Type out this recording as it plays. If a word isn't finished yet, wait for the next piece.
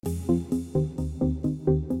Hey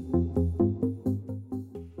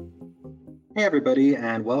everybody,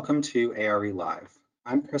 and welcome to ARE Live.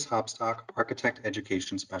 I'm Chris Hopstock, Architect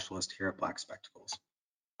Education Specialist here at Black Spectacles.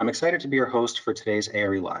 I'm excited to be your host for today's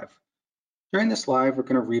ARE Live. During this live, we're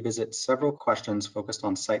going to revisit several questions focused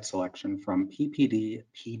on site selection from PPD,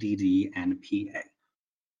 PDD, and PA.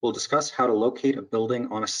 We'll discuss how to locate a building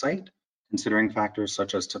on a site, considering factors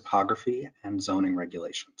such as topography and zoning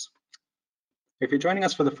regulations. If you're joining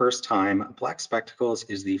us for the first time, Black Spectacles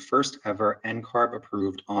is the first ever NCARB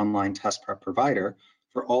approved online test prep provider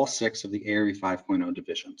for all 6 of the ARE 5.0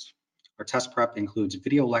 divisions. Our test prep includes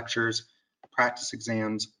video lectures, practice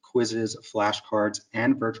exams, quizzes, flashcards,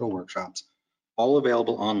 and virtual workshops, all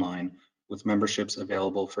available online with memberships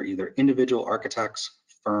available for either individual architects,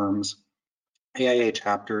 firms, AIA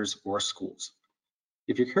chapters, or schools.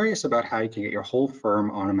 If you're curious about how you can get your whole firm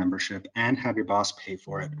on a membership and have your boss pay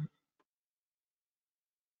for it,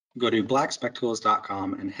 go to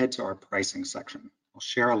blackspectacles.com and head to our pricing section. I'll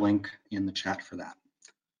share a link in the chat for that.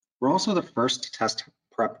 We're also the first test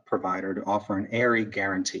prep provider to offer an ARE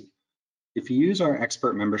guarantee. If you use our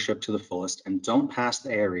expert membership to the fullest and don't pass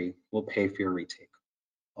the ARE, we'll pay for your retake.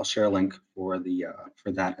 I'll share a link for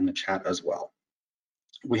that in the chat as well.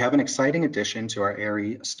 We have an exciting addition to our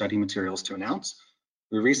ARE study materials to announce.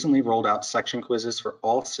 We recently rolled out section quizzes for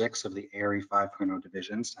all 6 of the ARE 5.0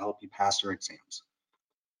 divisions to help you pass your exams.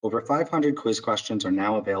 Over 500 quiz questions are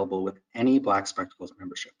now available with any Black Spectacles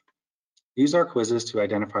membership. Use our quizzes to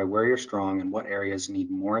identify where you're strong and what areas need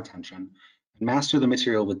more attention, and master the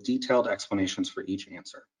material with detailed explanations for each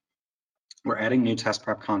answer. We're adding new test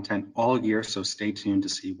prep content all year, so stay tuned to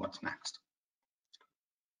see what's next.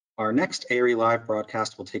 Our next ARE Live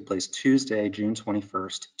broadcast will take place Tuesday, June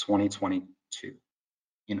 21st, 2022.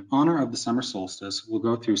 In honor of the summer solstice, we'll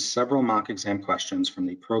go through several mock exam questions from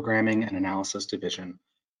the Programming and Analysis Division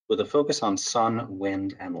with a focus on sun,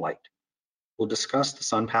 wind, and light. We'll discuss the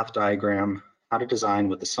sun path diagram, how to design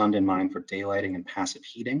with the sun in mind for daylighting and passive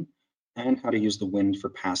heating, and how to use the wind for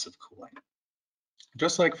passive cooling.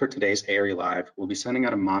 Just like for today's ARE Live, we'll be sending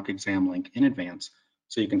out a mock exam link in advance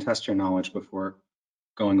so you can test your knowledge before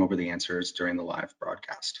going over the answers during the live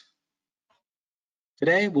broadcast.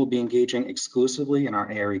 Today, we'll be engaging exclusively in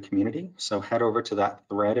our ARE community, so head over to that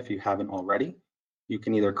thread if you haven't already. You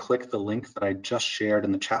can either click the link that I just shared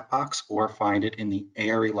in the chat box or find it in the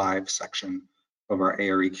ARE Live section of our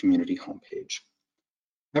ARE community homepage.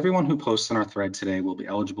 Everyone who posts on our thread today will be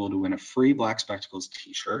eligible to win a free Black Spectacles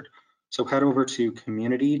t-shirt, so head over to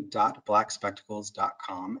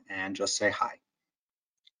community.blackspectacles.com and just say hi.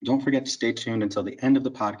 Don't forget to stay tuned until the end of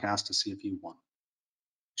the podcast to see if you won.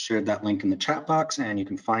 Shared that link in the chat box, and you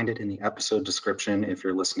can find it in the episode description if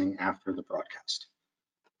you're listening after the broadcast.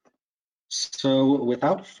 So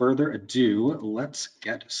without further ado, let's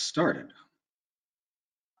get started.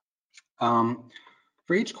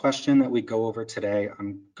 For each question that we go over today,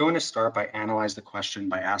 I'm going to start by analyze the question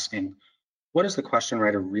by asking, what is the question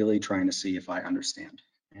writer really trying to see if I understand?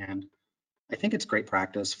 And I think it's great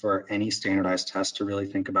practice for any standardized test to really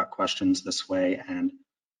think about questions this way. And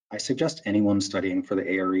I suggest anyone studying for the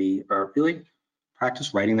ARE or really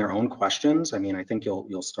practice writing their own questions. I mean, I think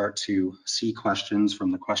you'll start to see questions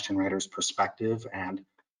from the question writer's perspective, and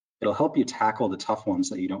it'll help you tackle the tough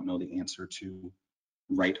ones that you don't know the answer to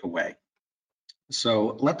right away.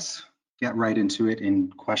 So let's get right into it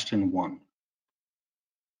in question 1.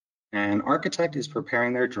 An architect is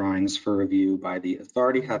preparing their drawings for review by the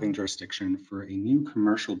authority having jurisdiction for a new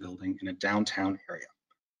commercial building in a downtown area.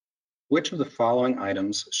 Which of the following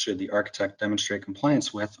items should the architect demonstrate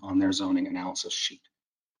compliance with on their zoning analysis sheet?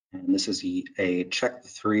 And this is a check the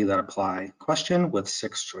 3 that apply question with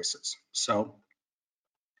 6 choices. So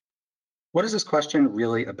what is this question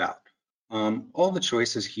really about? All the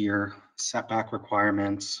choices here, setback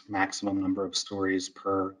requirements, maximum number of stories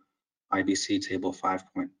per IBC table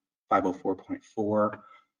 504.4,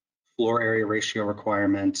 floor area ratio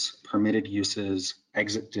requirements, permitted uses,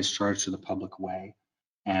 exit discharge to the public way,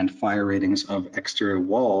 and fire ratings of exterior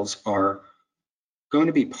walls are going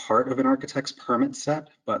to be part of an architect's permit set,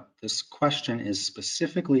 but this question is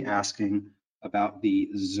specifically asking about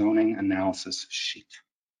the zoning analysis sheet.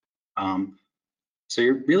 So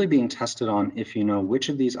you're really being tested on if you know which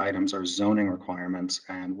of these items are zoning requirements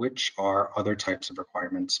and which are other types of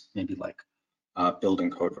requirements, maybe like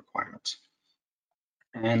building code requirements.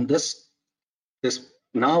 And this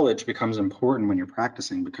knowledge becomes important when you're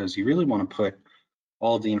practicing because you really want to put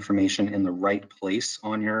all of the information in the right place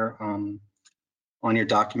on your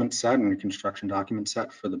document set and your construction document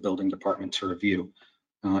set for the building department to review.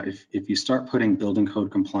 If you start putting building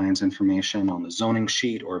code compliance information on the zoning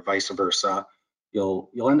sheet or vice versa, you'll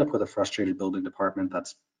end up with a frustrated building department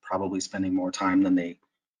that's probably spending more time than they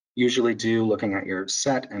usually do looking at your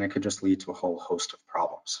set, and it could just lead to a whole host of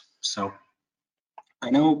problems. So I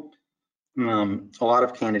know a lot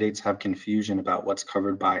of candidates have confusion about what's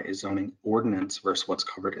covered by a zoning ordinance versus what's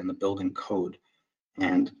covered in the building code.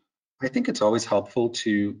 And I think it's always helpful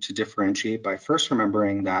to differentiate by first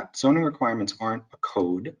remembering that zoning requirements aren't a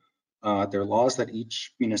code. They're laws that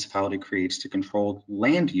each municipality creates to control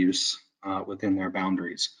land use within their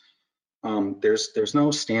boundaries. There's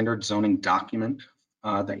no standard zoning document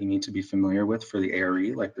that you need to be familiar with for the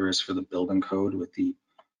ARE like there is for the building code with the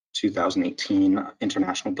 2018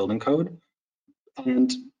 International Building Code.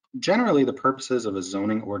 And generally the purposes of a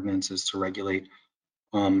zoning ordinance is to regulate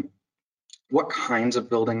what kinds of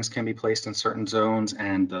buildings can be placed in certain zones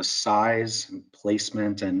and the size and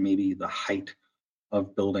placement and maybe the height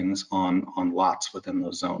of buildings on lots within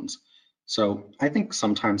those zones. So I think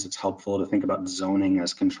sometimes it's helpful to think about zoning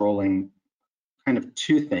as controlling kind of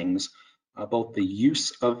two things, both the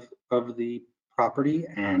use of the property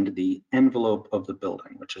and the envelope of the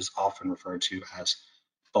building, which is often referred to as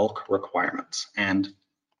bulk requirements. And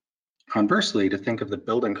conversely, to think of the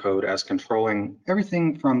building code as controlling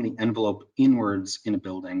everything from the envelope inwards in a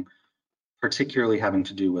building, particularly having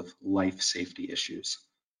to do with life safety issues.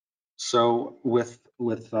 So with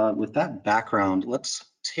that background, let's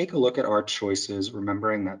take a look at our choices,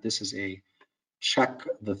 remembering that this is a check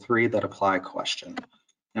the three that apply question.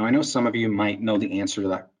 Now, I know some of you might know the answer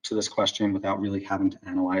to this question without really having to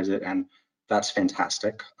analyze it, and that's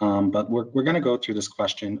fantastic. But we're going to go through this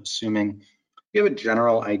question assuming you have a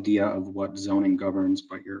general idea of what zoning governs,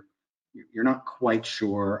 but you're not quite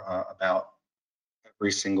sure about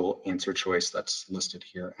every single answer choice that's listed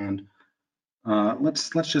here. And let's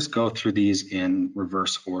just go through these in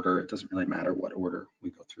reverse order. It doesn't really matter what order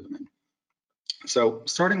we go through them in. So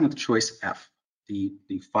starting with choice F, the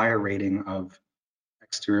fire rating of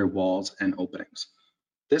exterior walls and openings.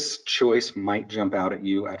 This choice might jump out at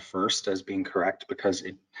you at first as being correct because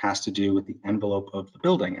it has to do with the envelope of the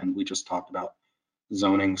building. And we just talked about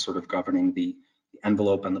zoning sort of governing the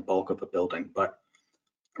envelope and the bulk of the building. But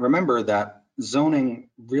remember that zoning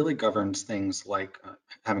really governs things like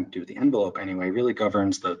having to do with the envelope anyway, really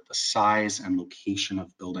governs the size and location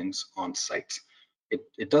of buildings on site.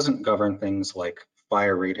 It doesn't govern things like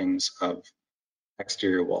fire ratings of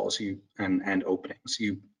exterior walls and openings.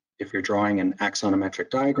 If you're drawing an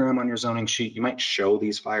axonometric diagram on your zoning sheet, you might show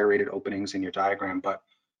these fire rated openings in your diagram, but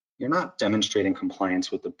you're not demonstrating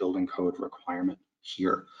compliance with the building code requirement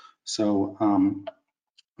here. So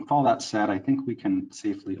with all that said, I think we can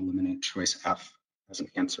safely eliminate choice F as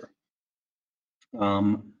an answer.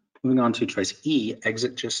 Moving on to choice E,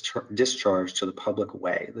 exit discharge to the public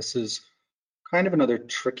way. This is kind of another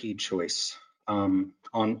tricky choice. On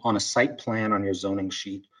a site plan on your zoning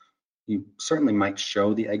sheet, you certainly might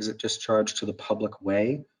show the exit discharge to the public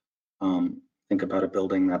way. Think about a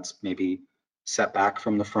building that's maybe set back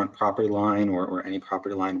from the front property line or any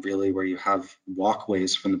property line really where you have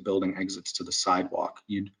walkways from the building exits to the sidewalk.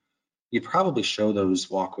 You'd probably show those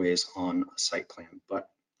walkways on a site plan, but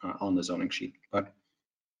on the zoning sheet. But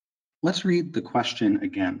let's read the question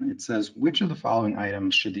again. It says, which of the following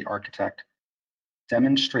items should the architect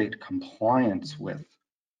demonstrate compliance with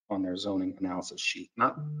on their zoning analysis sheet?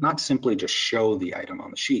 Not simply just show the item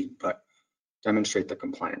on the sheet, but demonstrate the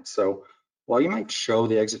compliance. So while you might show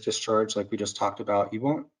the exit discharge like we just talked about, you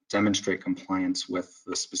won't demonstrate compliance with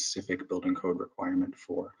the specific building code requirement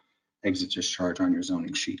for exit discharge on your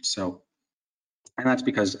zoning sheet. So, and that's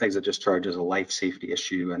because exit discharge is a life safety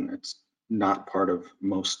issue and it's not part of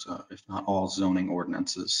most, if not all, zoning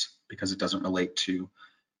ordinances because it doesn't relate to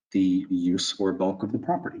the use or bulk of the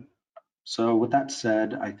property. So with that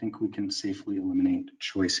said, I think we can safely eliminate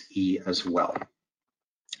choice E as well.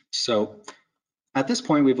 So at this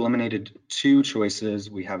point, we've eliminated 2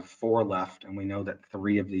 choices. We have 4 left, and we know that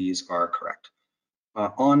 3 of these are correct.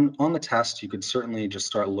 On the test, you could certainly just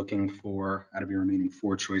start looking for, out of your remaining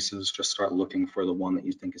 4 choices, just start looking for the one that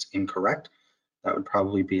you think is incorrect. That would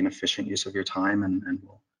probably be an efficient use of your time, and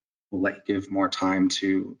we'll let you give more time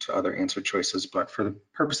to other answer choices. But for the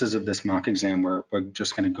purposes of this mock exam, we're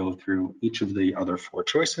just going to go through each of the other 4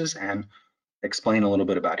 choices and explain a little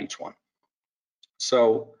bit about each one.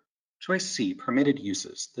 So choice C, permitted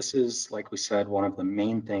uses. This is, like we said, one of the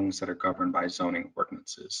main things that are governed by zoning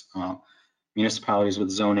ordinances. Municipalities with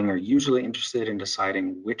zoning are usually interested in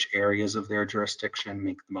deciding which areas of their jurisdiction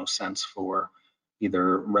make the most sense for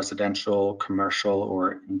either residential, commercial,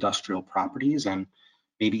 or industrial properties, and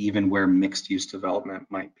maybe even where mixed use development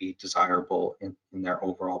might be desirable in their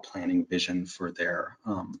overall planning vision for their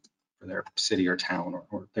city or town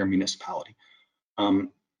or their municipality.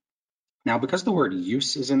 Now, because the word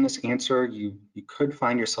use is in this answer, you could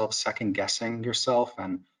find yourself second guessing yourself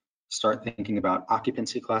and start thinking about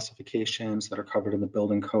occupancy classifications that are covered in the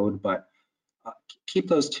building code, but keep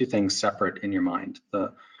those two things separate in your mind.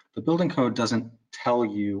 The building code doesn't tell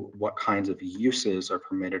you what kinds of uses are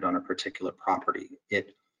permitted on a particular property.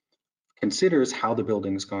 It considers how the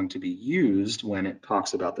building is going to be used when it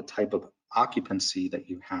talks about the type of occupancy that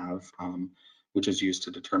you have, which is used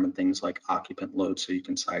to determine things like occupant load, so you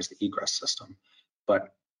can size the egress system.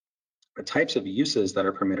 But the types of uses that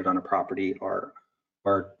are permitted on a property are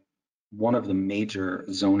one of the major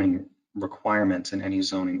zoning requirements in any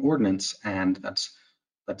zoning ordinance, and that's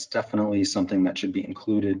definitely something that should be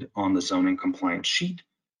included on the zoning compliance sheet.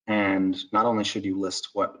 And not only should you list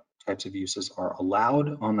what types of uses are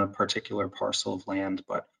allowed on a particular parcel of land,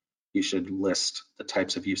 but you should list the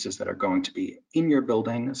types of uses that are going to be in your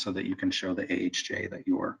building so that you can show the AHJ that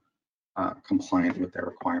you're compliant with their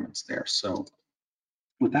requirements there. So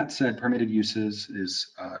with that said, permitted uses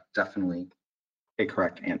is definitely a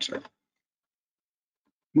correct answer.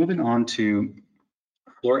 Moving on to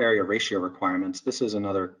floor area ratio requirements. This is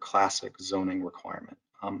another classic zoning requirement.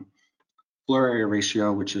 Floor area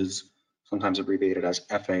ratio, which is sometimes abbreviated as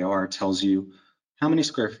FAR, tells you how many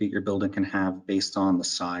square feet your building can have based on the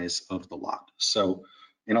size of the lot. So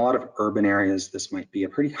in a lot of urban areas, this might be a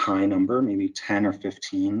pretty high number, maybe 10 or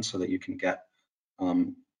 15, so that you can get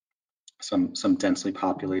some densely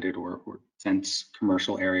populated or dense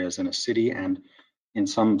commercial areas in a city. And in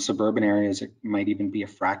some suburban areas, it might even be a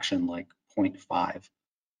fraction like 0.5,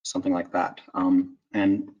 something like that.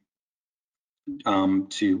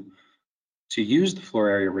 To use the floor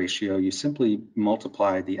area ratio, you simply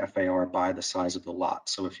multiply the FAR by the size of the lot.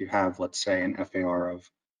 So if you have, let's say, an FAR of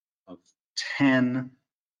 10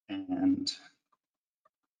 and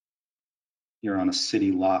you're on a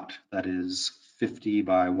city lot that is 50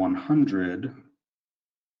 by 100,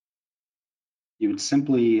 you would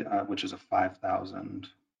simply, which is a 5,000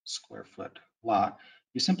 square foot lot,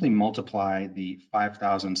 you simply multiply the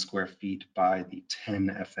 5,000 square feet by the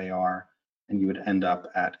 10 FAR, and you would end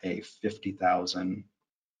up at a 50,000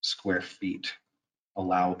 square feet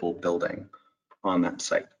allowable building on that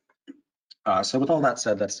site. So with all that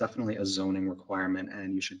said, that's definitely a zoning requirement,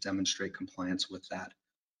 and you should demonstrate compliance with that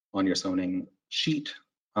on your zoning sheet,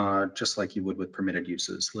 just like you would with permitted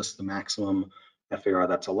uses. List the maximum FAR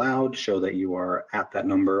that's allowed, show that you are at that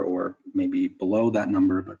number or maybe below that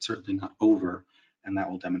number, but certainly not over, and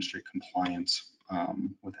that will demonstrate compliance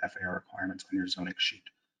with FAR requirements on your zoning sheet.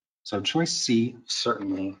 So choice C,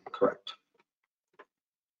 certainly correct.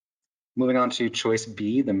 Moving on to choice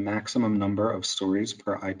B, the maximum number of stories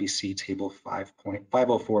per IBC table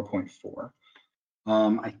 504.4.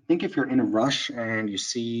 I think if you're in a rush and you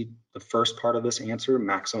see the first part of this answer,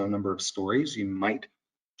 maximum number of stories, you might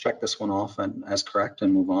check this one off as correct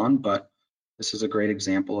and move on, but this is a great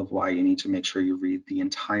example of why you need to make sure you read the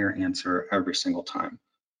entire answer every single time.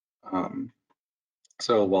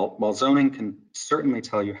 So while zoning can certainly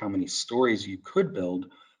tell you how many stories you could build,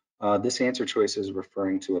 this answer choice is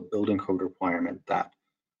referring to a building code requirement that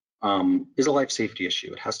is a life safety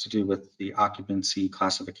issue. It has to do with the occupancy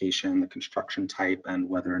classification, the construction type, and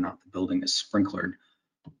whether or not the building is sprinklered.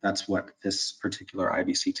 That's what this particular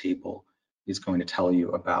IBC table is going to tell you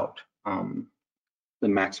about the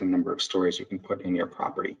maximum number of stories you can put in your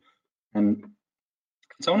property. And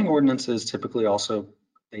zoning ordinances typically also,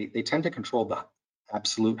 they tend to control the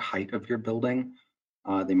absolute height of your building.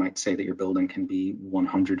 They might say that your building can be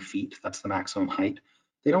 100 feet, that's the maximum height.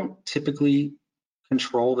 They don't typically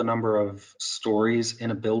control the number of stories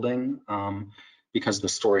in a building because the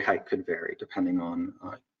story height could vary depending on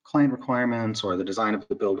client requirements or the design of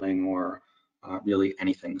the building or really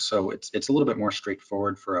anything. So it's a little bit more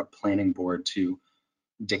straightforward for a planning board to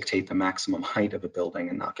dictate the maximum height of a building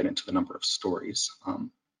and not get into the number of stories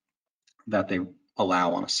that they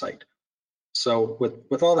allow on a site. So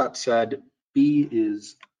with all that said, we're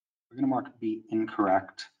going to mark B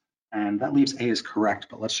incorrect, and that leaves A as correct,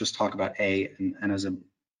 but let's just talk about A. And as a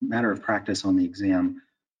matter of practice on the exam,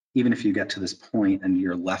 even if you get to this point and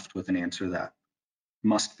you're left with an answer that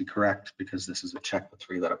must be correct because this is a check the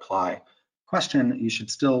three that apply question, you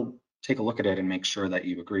should still take a look at it and make sure that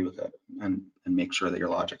you agree with it and make sure that your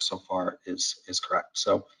logic so far is correct.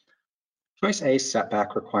 So choice A,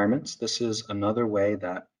 setback requirements. This is another way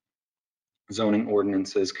that zoning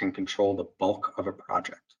ordinances can control the bulk of a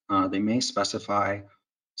project. They may specify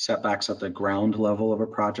setbacks at the ground level of a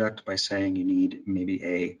project by saying you need maybe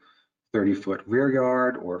a 30-foot rear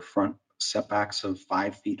yard or front setbacks of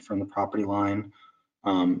 5 feet from the property line.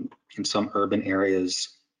 In some urban areas,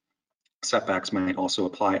 setbacks might also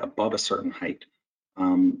apply above a certain height.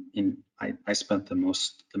 I spent the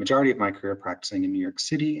majority of my career practicing in New York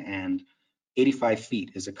City, and 85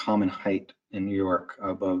 feet is a common height in New York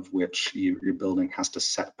above which your building has to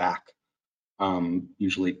set back,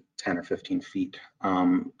 usually 10 or 15 feet,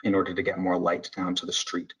 in order to get more light down to the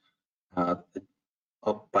street.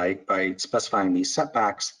 By specifying these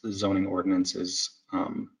setbacks, the zoning ordinance is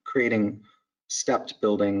creating stepped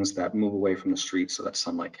buildings that move away from the street so that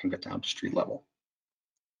sunlight can get down to street level.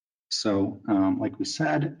 So like we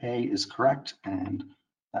said, A is correct, and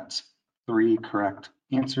that's 3 correct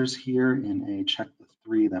answers here in a check the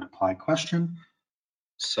 3 that apply question.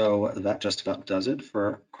 So that just about does it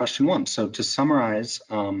for question 1. So to summarize,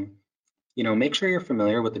 make sure you're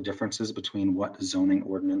familiar with the differences between what zoning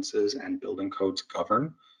ordinances and building codes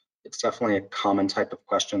govern. It's definitely a common type of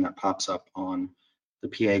question that pops up on the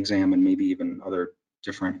PA exam and maybe even other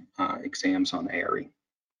different exams on ARE.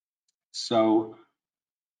 So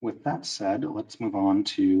with that said, let's move on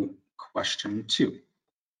to question 2.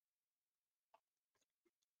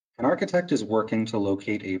 An architect is working to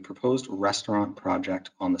locate a proposed restaurant project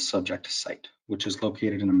on the subject site, which is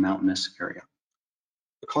located in a mountainous area.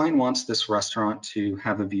 The client wants this restaurant to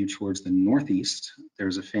have a view towards the northeast.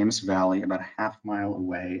 There's a famous valley about a half-mile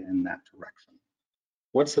away in that direction.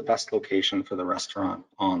 What's the best location for the restaurant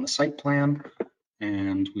on the site plan?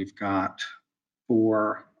 And we've got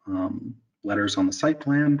 4 letters on the site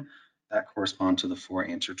plan that correspond to the 4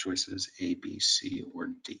 answer choices, A, B, C, or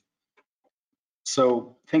D.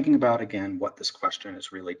 So thinking about, again, what this question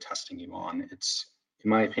is really testing you on, it's, in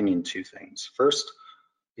my opinion, 2 things. First,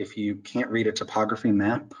 if you can't read a topography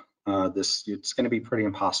map, it's going to be pretty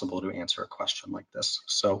impossible to answer a question like this.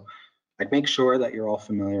 So I'd make sure that you're all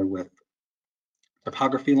familiar with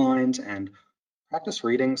topography lines and practice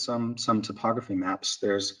reading some topography maps.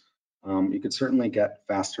 You could certainly get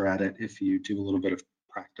faster at it if you do a little bit of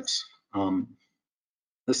practice.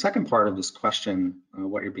 The second part of this question,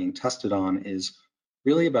 what you're being tested on, is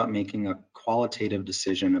really about making a qualitative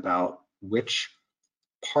decision about which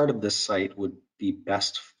part of this site would be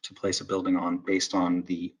best to place a building on based on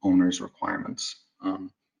the owner's requirements.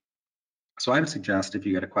 So I would suggest if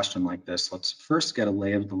you get a question like this, let's first get a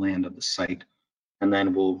lay of the land of the site, and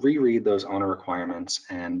then we'll reread those owner requirements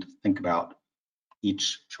and think about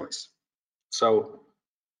each choice. So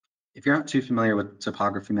if you're not too familiar with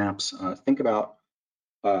topography maps, think about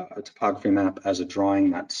a topography map as a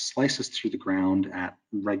drawing that slices through the ground at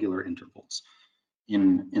regular intervals.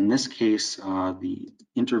 In this case, the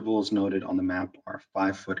intervals noted on the map are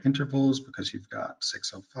 5-foot intervals because you've got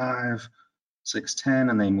 605,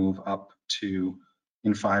 610, and they move up to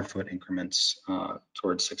in 5-foot increments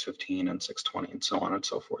towards 615 and 620 and so on and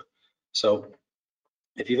so forth. So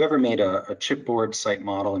if you've ever made a chipboard site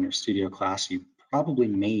model in your studio class, you probably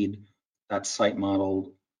made that site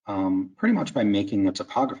model pretty much by making a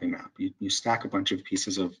topography map. You stack a bunch of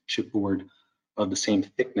pieces of chipboard of the same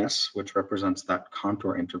thickness, which represents that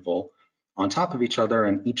contour interval, on top of each other,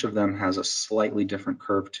 and each of them has a slightly different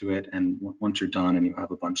curve to it. And once you're done and you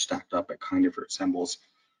have a bunch stacked up, it kind of resembles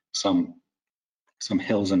some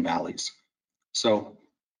hills and valleys. So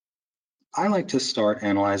I like to start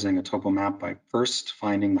analyzing a topo map by first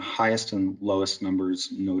finding the highest and lowest numbers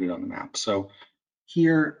noted on the map. So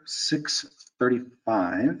here,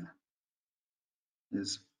 635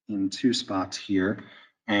 is in 2 spots here,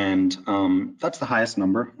 and that's the highest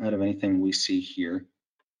number out of anything we see here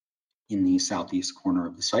in the southeast corner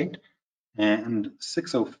of the site. And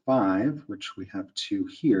 605, which we have 2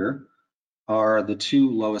 here, are the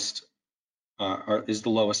 2 lowest, is the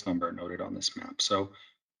lowest number noted on this map. So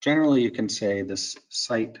generally, you can say this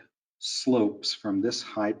site slopes from this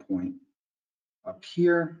high point up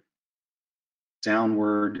here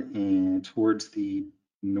downward and towards the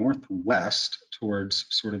northwest, towards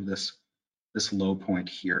sort of this low point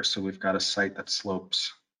here. So we've got a site that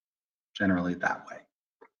slopes generally that way.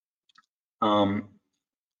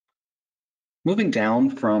 Moving down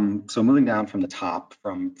from the top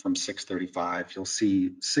from 635, you'll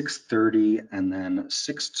see 630 and then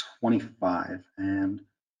 625. And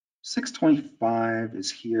 625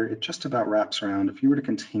 is here. It just about wraps around. If you were to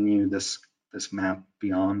continue this map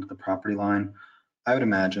beyond the property line, I would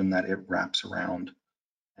imagine that it wraps around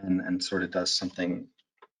and sort of does something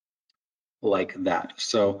like that.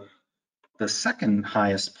 So the second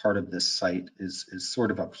highest part of this site is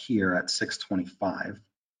sort of up here at 625.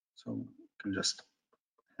 So we can just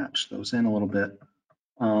hatch those in a little bit.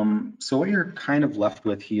 So what you're kind of left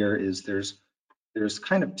with here is there's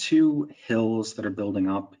kind of 2 hills that are building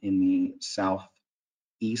up in the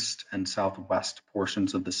southeast and southwest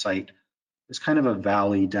portions of the site. There's kind of a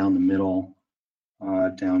valley down the middle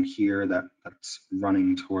down here that's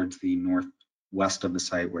running towards the west of the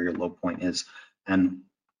site where your low point is. And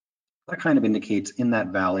that kind of indicates in that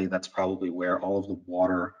valley, that's probably where all of the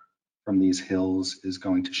water from these hills is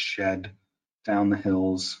going to shed down the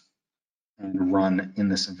hills and run in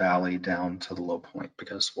this valley down to the low point,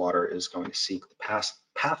 because water is going to seek the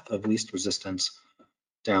path of least resistance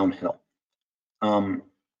downhill.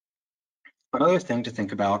 Another thing to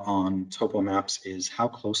think about on topo maps is how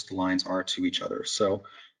close the lines are to each other. So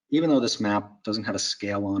even though this map doesn't have a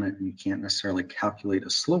scale on it and you can't necessarily calculate a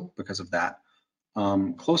slope because of that,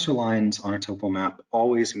 closer lines on a topo map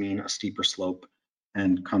always mean a steeper slope,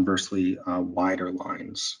 and conversely, wider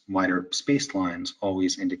spaced lines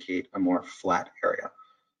always indicate a more flat area.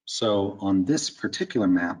 So on this particular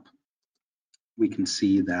map, we can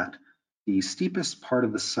see that the steepest part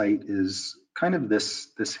of the site is kind of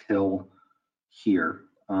this hill here.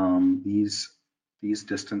 These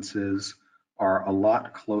distances are a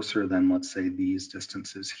lot closer than, let's say, these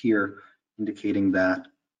distances here, indicating that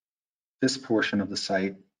this portion of the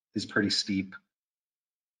site is pretty steep.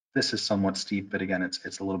 This is somewhat steep, but again,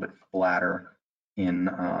 it's a little bit flatter in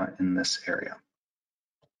this area.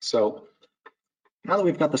 So now that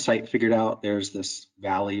we've got the site figured out, there's this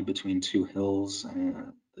valley between two hills.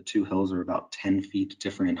 The two hills are about 10 feet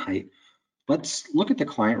different in height. Let's look at the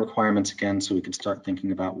client requirements again so we can start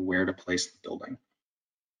thinking about where to place the building.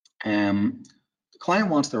 The client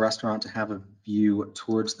wants the restaurant to have a view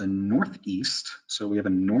towards the northeast. So we have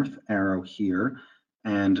a north arrow here,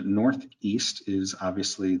 and northeast is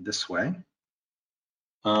obviously this way.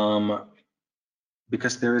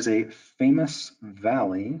 Because there is a famous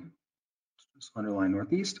valley, just underline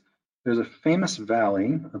northeast, there's a famous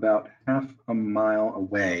valley about half a mile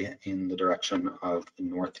away in the direction of the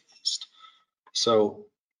northeast. So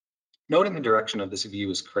noting the direction of this view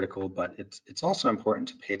is critical, but it's also important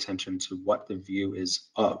to pay attention to what the view is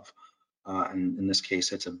of. And in this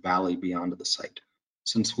case, it's a valley beyond the site.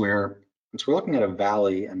 Since we're looking at a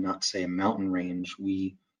valley and not, say, a mountain range,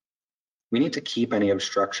 we need to keep any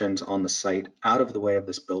obstructions on the site out of the way of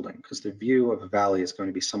this building, because the view of a valley is going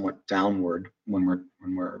to be somewhat downward when we're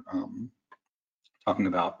talking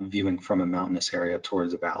about viewing from a mountainous area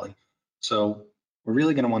towards a valley. So we're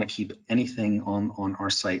really going to want to keep anything on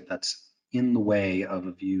our site that's in the way of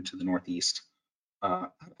a view to the northeast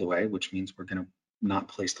out of the way, which means we're going to not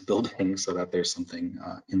place the building so that there's something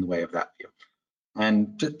in the way of that view.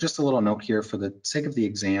 And just a little note here, for the sake of the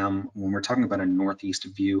exam, when we're talking about a northeast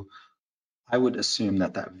view, I would assume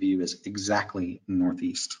that that view is exactly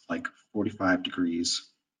northeast, like 45 degrees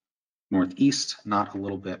northeast, not a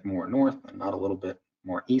little bit more north and not a little bit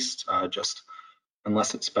more east, just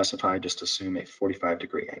unless it's specified, just assume a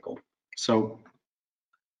 45-degree angle. So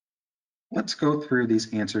let's go through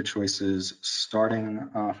these answer choices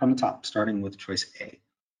starting from the top, starting with choice A.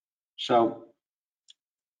 So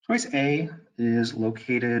choice A is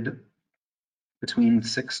located between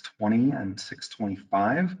 620 and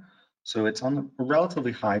 625. So it's on the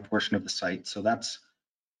relatively high portion of the site, so that's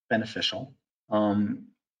beneficial. But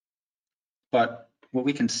what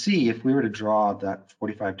we can see, if we were to draw that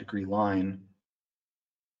 45-degree line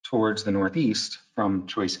towards the northeast from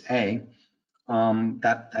choice A,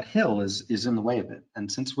 that hill is in the way of it.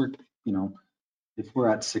 And since we're, if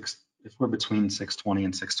we're between 620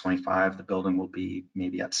 and 625, the building will be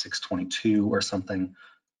maybe at 622 or something.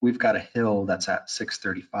 We've got a hill that's at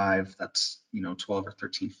 635, that's 12 or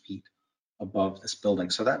 13 feet above this building.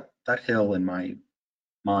 So that hill in my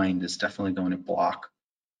mind is definitely going to block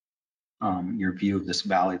your view of this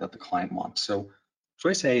valley that the client wants. So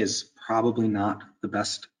choice A is probably not the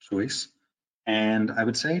best choice. And I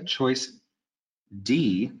would say choice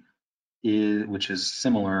D, which is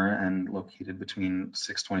similar and located between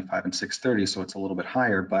 625 and 630, so it's a little bit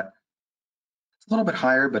higher, but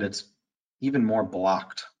it's even more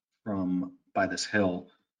blocked by this hill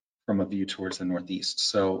from a view towards the northeast.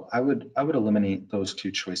 So I would eliminate those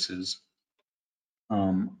two choices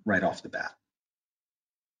right off the bat.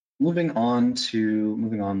 Moving on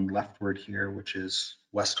leftward here, which is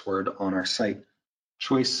westward on our site.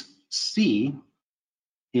 Choice C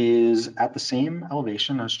is at the same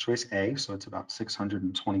elevation as choice A, so it's about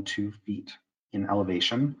 622 feet in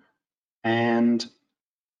elevation, and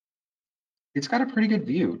it's got a pretty good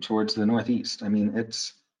view towards the northeast. I mean,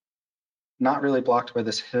 it's not really blocked by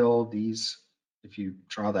this hill. If you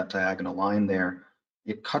draw that diagonal line there,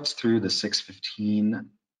 it cuts through the 615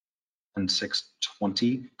 and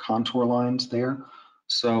 620 contour lines there.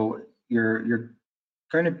 So you're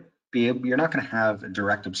going to you're not going to have a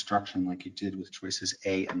direct obstruction like you did with choices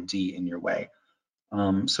A and D in your way.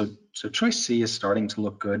 So choice C is starting to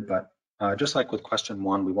look good, but just like with question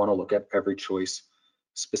 1, we want to look at every choice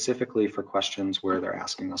specifically for questions where they're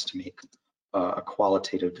asking us to make a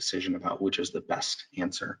qualitative decision about which is the best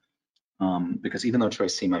answer. Because even though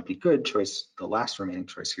choice C might be good, the last remaining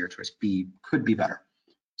choice here, choice B, could be better.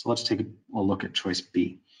 So let's take a look at choice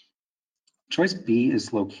B. Choice B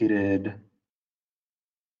is located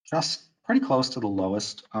just pretty close to the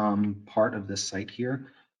lowest part of this site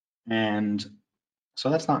here. And so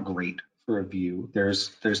that's not great for a view.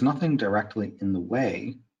 There's nothing directly in the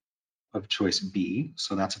way of choice B,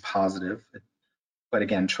 so that's a positive. But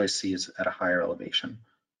again, choice C is at a higher elevation.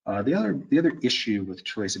 The other issue with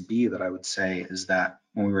choice B that I would say is that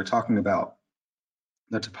when we were talking about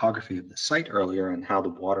the topography of the site earlier and how the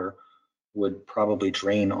water would probably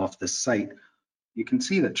drain off this site, you can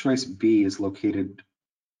see that choice B is located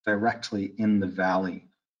directly in the valley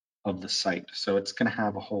of the site. So it's going to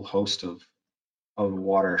have a whole host of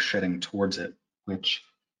water shedding towards it, which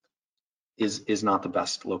is not the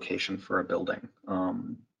best location for a building,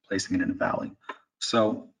 placing it in a valley.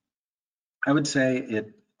 So I would say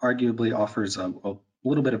it arguably offers a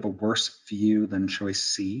little bit of a worse view than choice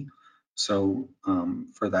C. So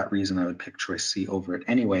for that reason, I would pick choice C over it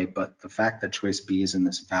anyway. But the fact that choice B is in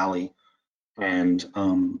this valley and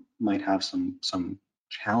might have some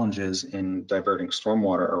challenges in diverting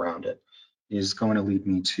stormwater around it is going to lead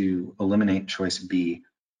me to eliminate choice B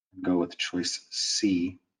and go with choice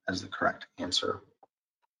C as the correct answer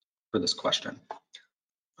for this question.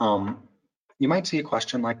 You might see a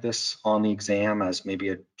question like this on the exam as maybe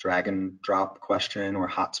a drag and drop question or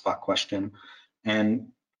hotspot question. And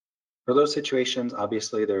for those situations,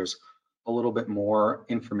 obviously there's a little bit more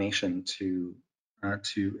information to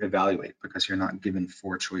evaluate because you're not given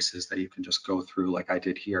 4 choices that you can just go through like I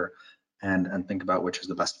did here and think about which is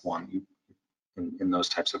the best one. In those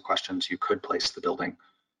types of questions, you could place the building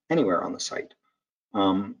anywhere on the site.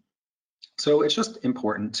 So it's just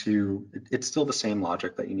important it's still the same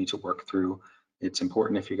logic that you need to work through. It's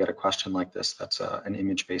important if you get a question like this, that's an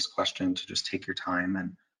image-based question, to just take your time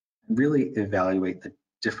and really evaluate the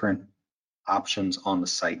different options on the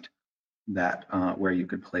site that where you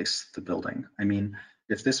could place the building. I mean,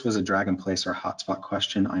 if this was a drag and place or hotspot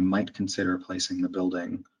question, I might consider placing the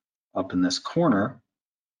building up in this corner,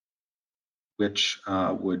 which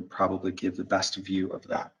would probably give the best view of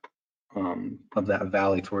that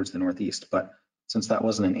valley towards the northeast. But since that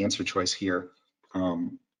wasn't an answer choice here,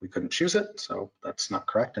 we couldn't choose it, so that's not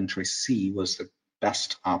correct. And choice C was the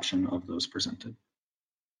best option of those presented.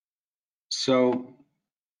 So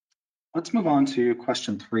let's move on to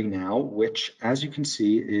question 3 now, which, as you can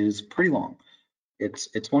see, is pretty long.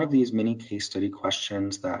 It's one of these mini case study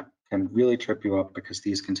questions that can really trip you up because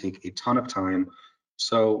these can take a ton of time.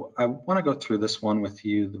 So I want to go through this one with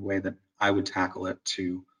you the way that I would tackle it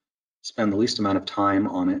to spend the least amount of time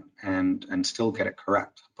on it and still get it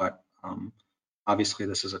correct. But obviously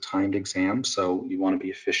this is a timed exam, so you want to be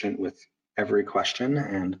efficient with every question.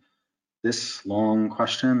 And this long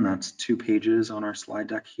question, that's 2 pages on our slide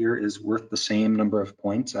deck here, is worth the same number of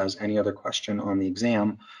points as any other question on the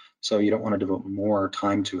exam. So you don't want to devote more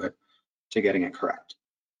time to it to getting it correct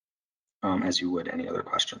as you would any other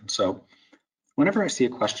question. So whenever I see a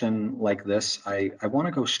question like this, I want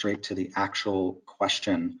to go straight to the actual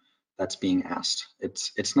question that's being asked.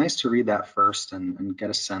 It's nice to read that first and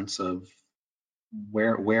get a sense of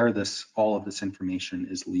where all of this information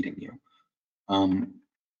is leading you.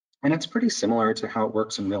 And it's pretty similar to how it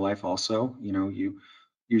works in real life also. You know, you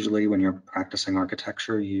usually when you're practicing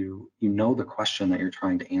architecture, you know the question that you're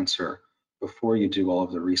trying to answer before you do all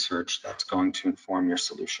of the research that's going to inform your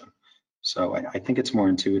solution. So I think it's more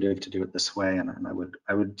intuitive to do it this way, and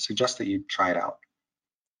I would suggest that you try it out.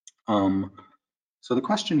 So the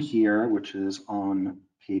question here, which is on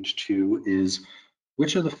page 2, is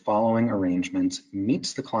which of the following arrangements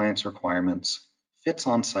meets the client's requirements, fits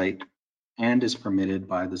on site, and is permitted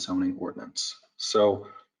by the zoning ordinance? So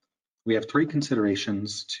we have 3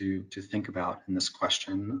 considerations to think about in this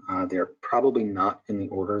question. They're probably not in the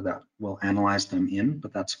order that we'll analyze them in,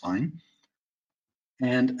 but that's fine.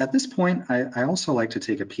 And at this point, I also like to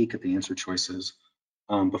take a peek at the answer choices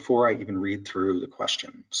before I even read through the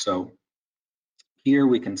question. So here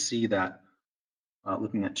we can see that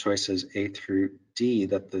looking at choices A through D,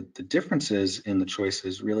 that the differences in the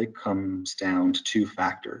choices really comes down to 2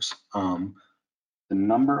 factors. The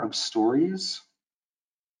number of stories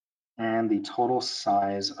and the total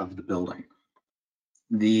size of the building.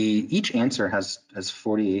 Each answer has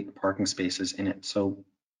 48 parking spaces in it. So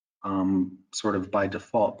sort of by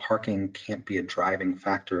default, parking can't be a driving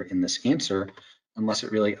factor in this answer unless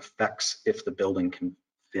it really affects if the building can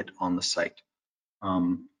fit on the site.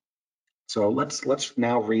 So let's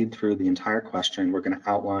now read through the entire question. We're going to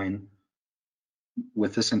outline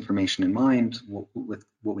with this information in mind, with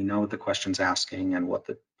what we know what the question's asking and what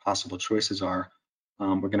the possible choices are,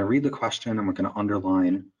 we're going to read the question and we're going to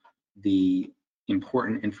underline the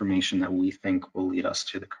important information that we think will lead us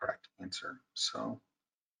to the correct answer. So,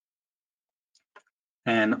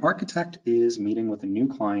 an architect is meeting with a new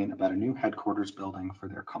client about a new headquarters building for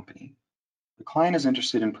their company. The client is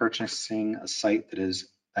interested in purchasing a site that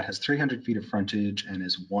has 300 feet of frontage and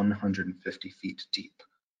is 150 feet deep.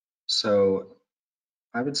 So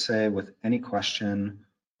I would say with any question,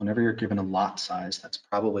 whenever you're given a lot size, that's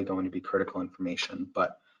probably going to be critical information.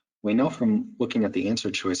 But we know from looking at the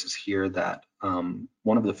answer choices here that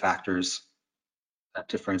one of the factors that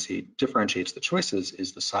differentiates the choices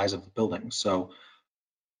is the size of the building. So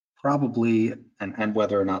probably, and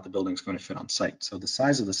whether or not the building is going to fit on site. So the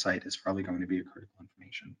size of the site is probably going to be a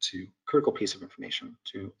critical piece of information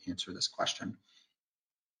to answer this question.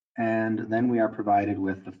 And then we are provided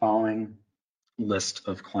with the following list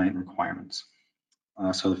of client requirements.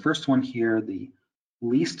 So the first one here, the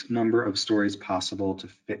least number of stories possible to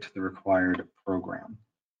fit the required program.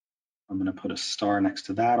 I'm going to put a star next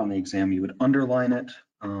to that. On the exam, you would underline it,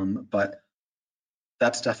 but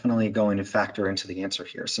that's definitely going to factor into the answer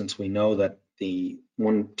here, since we know that the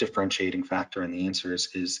one differentiating factor in the answers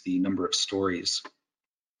is the number of stories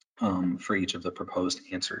for each of the proposed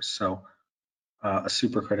answers. So a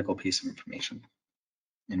super critical piece of information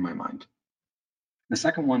in my mind. The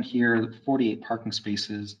second one here, 48 parking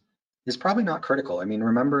spaces, is probably not critical. I mean,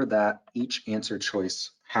 remember that each answer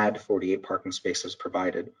choice had 48 parking spaces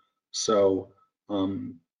provided. So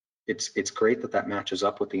it's great that that matches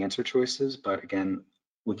up with the answer choices, but again,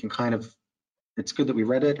 we can it's good that we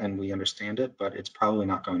read it and we understand it, but it's probably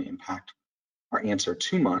not going to impact our answer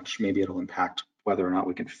too much. Maybe it'll impact whether or not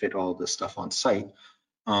we can fit all of this stuff on site.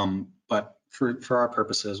 But for our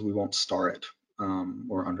purposes, we won't star it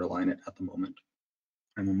or underline it at the moment.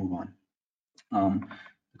 And we'll move on.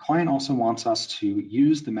 The client also wants us to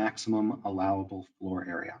use the maximum allowable floor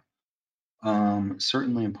area.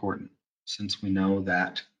 Certainly important, since we know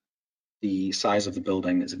that the size of the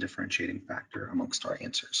building is a differentiating factor amongst our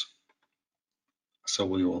answers. So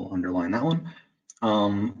we will underline that one.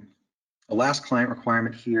 The last client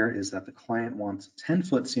requirement here is that the client wants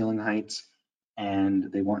 10-foot ceiling heights,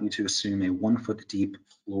 and they want you to assume a 1-foot deep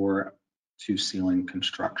floor to ceiling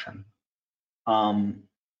construction.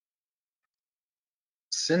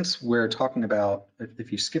 Since we're talking about,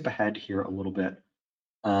 if you skip ahead here a little bit,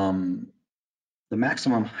 the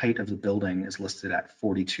maximum height of the building is listed at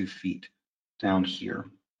 42 feet down here,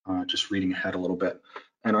 just reading ahead a little bit.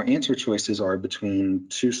 And our answer choices are between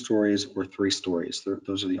 2 stories or 3 stories.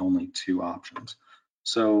 Those are the only 2 options.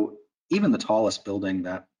 So even the tallest building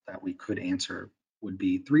that we could answer would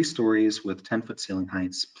be 3 stories with 10-foot ceiling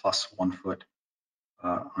heights plus 1 foot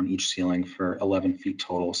on each ceiling for 11 feet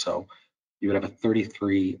total. So you would have a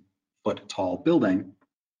 33-foot tall building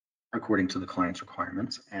according to the client's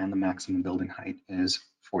requirements, and the maximum building height is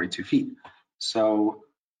 42 feet. So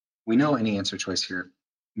we know any answer choice here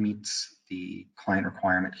meets the client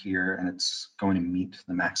requirement here, and it's going to meet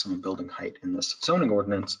the maximum building height in this zoning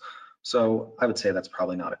ordinance. So I would say that's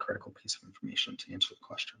probably not a critical piece of information to answer the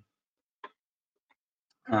question.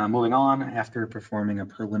 Moving on, after performing a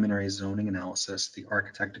preliminary zoning analysis, the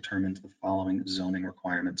architect determines the following zoning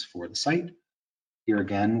requirements for the site. Here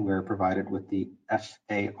again, we're provided with the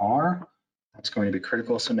FAR. That's going to be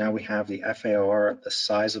critical. So now we have the FAR, the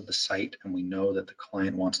size of the site, and we know that the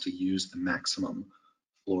client wants to use the maximum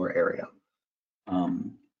floor area.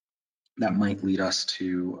 That might lead us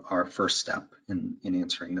to our first step in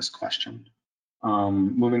answering this question.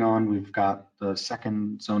 Moving on, we've got the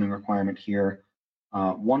second zoning requirement here.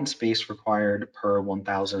 1 space required per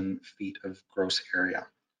 1,000 feet of gross area.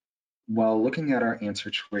 While looking at our answer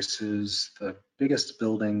choices, the biggest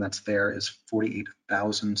building that's there is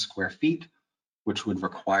 48,000 square feet, which would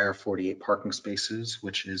require 48 parking spaces,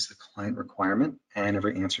 which is the client requirement, and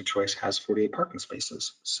every answer choice has 48 parking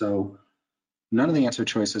spaces. So none of the answer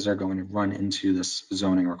choices are going to run into this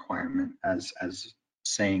zoning requirement as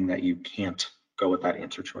saying that you can't go with that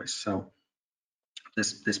answer choice. So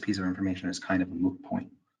this piece of information is kind of a moot point.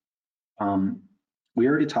 We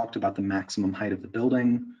already talked about the maximum height of the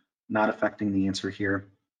building not affecting the answer here.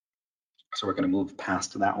 So we're going to move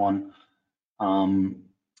past that one.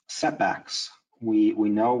 Setbacks. We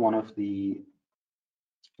know one of the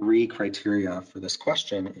 3 criteria for this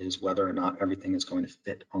question is whether or not everything is going to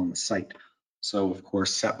fit on the site. So of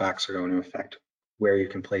course, setbacks are going to affect where you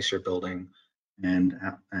can place your building and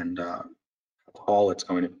how tall it's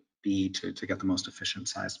going to be to get the most efficient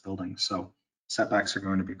sized building. So setbacks are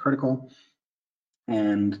going to be critical.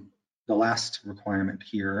 And the last requirement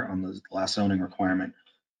here on the last zoning requirement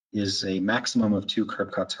is a maximum of 2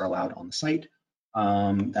 curb cuts are allowed on the site.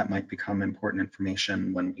 That might become important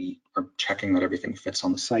information when we are checking that everything fits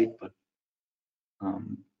on the site, but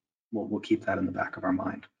we'll keep that in the back of our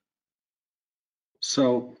mind.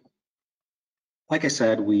 So, like I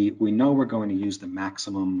said, we know we're going to use the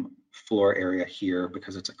maximum floor area here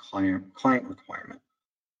because it's a client requirement.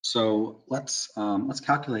 So let's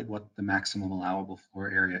calculate what the maximum allowable floor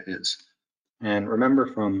area is. And remember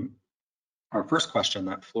from our first question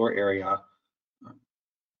that floor area,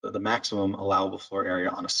 the maximum allowable floor area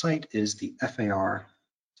on a site is the FAR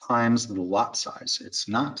times the lot size. It's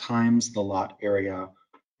not times the lot area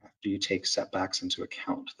after you take setbacks into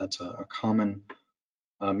account. That's a common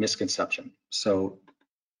misconception. So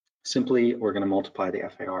simply, we're going to multiply the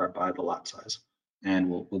FAR by the lot size, and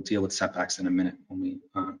we'll deal with setbacks in a minute when we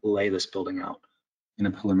lay this building out in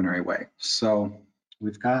a preliminary way. So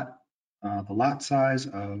we've got the lot size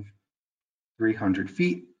of 300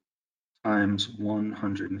 feet times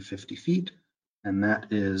 150 feet, and that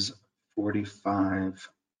is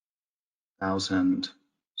 45,000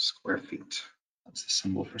 square feet. That's the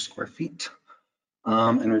symbol for square feet.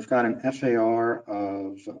 And we've got an FAR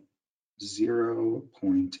of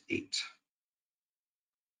 0.8.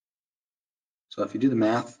 So if you do the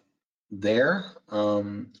math there,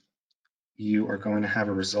 you are going to have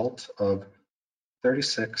a result of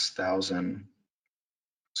 36,000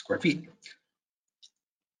 square feet.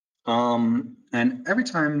 And every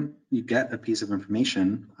time you get a piece of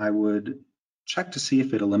information, I would check to see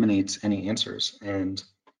if it eliminates any answers. And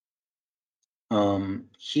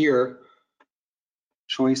here,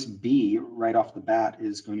 choice B right off the bat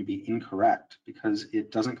is going to be incorrect because it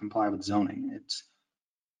doesn't comply with zoning.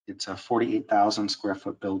 It's a 48,000 square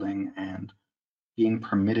foot building, and being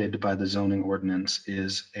permitted by the zoning ordinance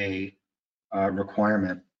is a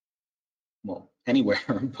requirement. Well, anywhere,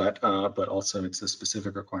 but also it's a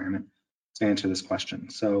specific requirement to answer this question.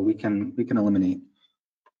 So we can eliminate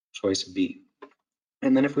choice B.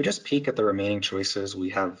 And then if we just peek at the remaining choices, we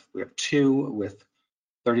have 2 with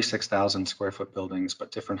 36,000 square foot buildings,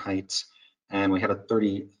 but different heights. And we have a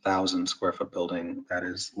 30,000 square foot building that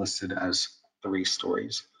is listed as 3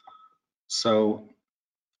 stories. So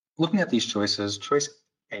looking at these choices, choice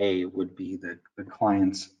A would be the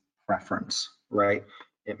client's preference, right?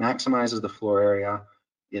 It maximizes the floor area.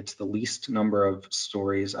 It's the least number of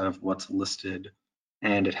stories out of what's listed,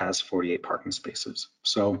 and it has 48 parking spaces.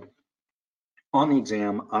 So on the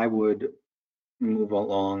exam, I would move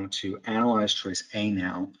along to analyze choice A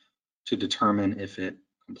now to determine if it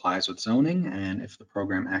complies with zoning and if the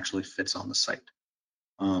program actually fits on the site.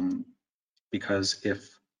 Because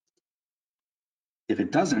if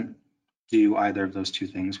it doesn't do either of those 2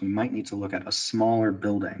 things, we might need to look at a smaller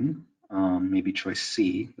building, maybe choice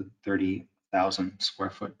C, the 30,000 square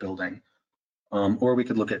foot building. Or we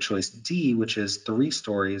could look at choice D, which is 3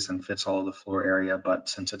 stories and fits all of the floor area, but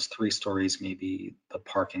since it's 3 stories, maybe the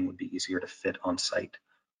parking would be easier to fit on site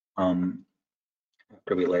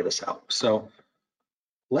after we lay this out. So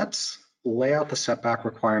let's lay out the setback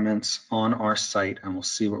requirements on our site and we'll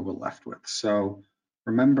see what we're left with. So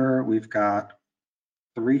remember, we've got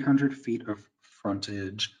 300 feet of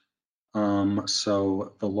frontage.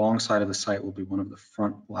 So the long side of the site will be one of the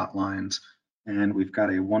front lot lines, and we've got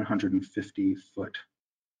a 150-foot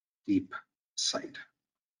deep site.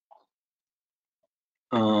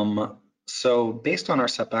 So based on our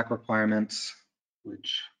setback requirements,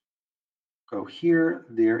 which go here,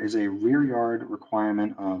 there is a rear yard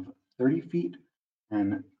requirement of 30 feet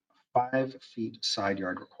and 5 feet side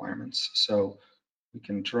yard requirements. So we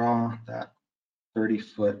can draw that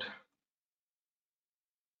 30-foot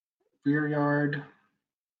rear yard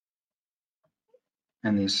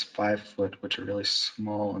and these 5 foot, which are really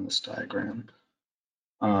small in this diagram,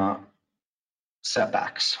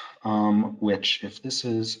 setbacks, which if this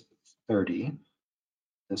is 30,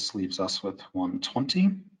 this leaves us with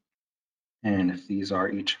 120. And if these are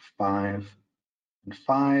each 5 and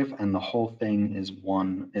 5, and the whole thing is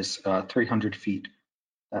 300 feet,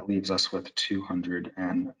 that leaves us with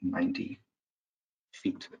 290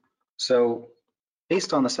 feet. So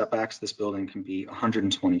based on the setbacks, this building can be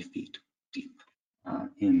 120 feet deep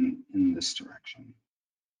in this direction.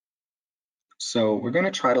 So we're going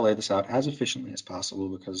to try to lay this out as efficiently as possible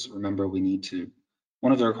because remember,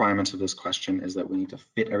 one of the requirements of this question is that we need to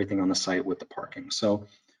fit everything on the site with the parking. So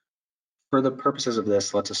for the purposes of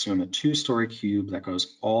this, let's assume a 2-story cube that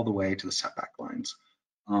goes all the way to the setback lines.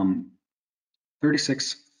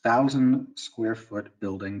 36,000 square foot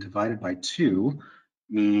building divided by 2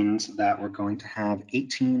 means that we're going to have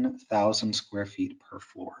 18,000 square feet per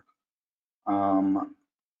floor.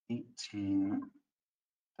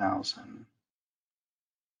 18,000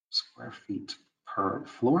 square feet per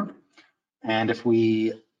floor. And if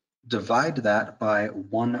we divide that by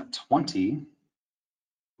 120,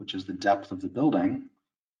 which is the depth of the building,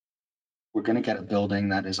 we're going to get a building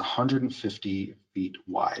that is 150 feet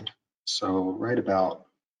wide. So right about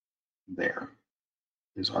there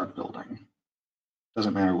is our building.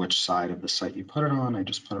 Doesn't matter which side of the site you put it on, I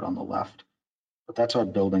just put it on the left. But that's our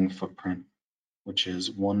building footprint, which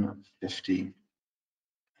is 150.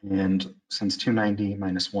 And since 290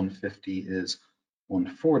 minus 150 is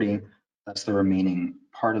 140, that's the remaining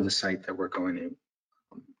part of the site that we're going to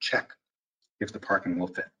check if the parking will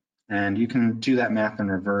fit. And you can do that math in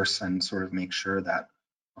reverse and sort of make sure that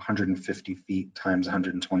 150 feet times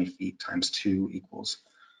 120 feet times 2 equals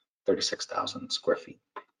 36,000 square feet.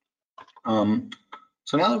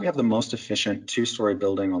 So now that we have the most efficient two-story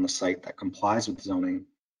building on the site that complies with zoning,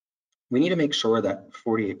 we need to make sure that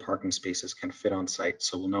 48 parking spaces can fit on site,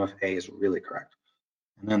 so we'll know if A is really correct.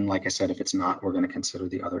 And then, like I said, if it's not, we're going to consider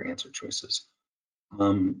the other answer choices.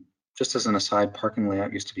 Just as an aside, parking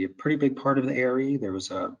layout used to be a pretty big part of the ARE. There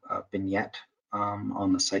was a vignette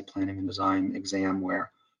on the site planning and design exam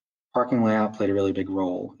where parking layout played a really big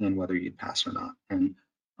role in whether you'd pass or not. And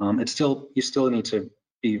you still need to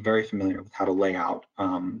be very familiar with how to lay out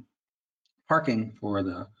parking for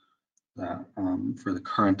the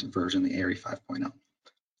current version, the ARE 5.0.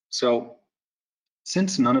 So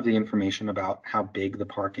since none of the information about how big the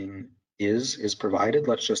parking is provided,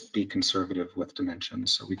 let's just be conservative with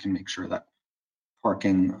dimensions so we can make sure that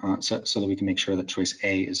parking, so that we can make sure that choice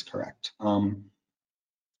A is correct.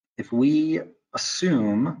 If we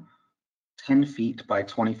assume 10 feet by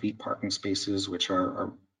 20 feet parking spaces, which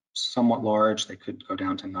are somewhat large, they could go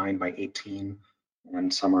down to 9 by 18,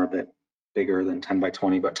 and some are a bit bigger than 10 by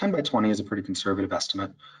 20, but 10 by 20 is a pretty conservative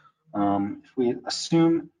estimate. If we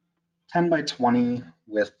assume 10 by 20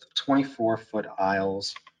 with 24-foot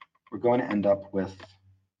aisles, we're going to end up with,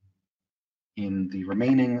 in the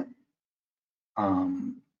remaining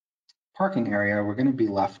parking area, we're going to be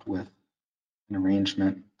left with an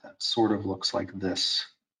arrangement that sort of looks like this,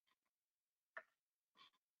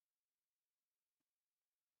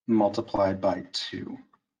 multiplied by 2.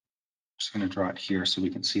 Just going to draw it here so we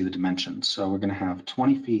can see the dimensions. So we're going to have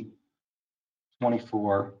 20 feet,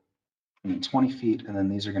 24, and then 20 feet, and then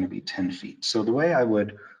these are going to be 10 feet. So the way I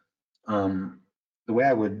would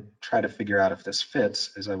try to figure out if this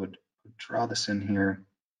fits is I would draw this in here,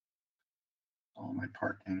 all my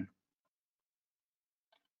parking.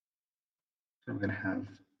 So we're going to have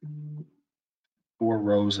 4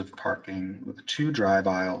 rows of parking with 2 drive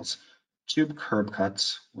aisles, 2 curb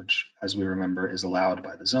cuts, which, as we remember, is allowed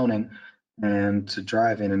by the zoning. And to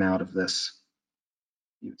drive in and out of this,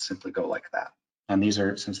 you would simply go like that. And these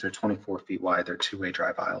are, since they're 24 feet wide, they're 2-way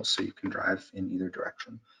drive aisles, so you can drive in either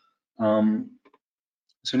direction.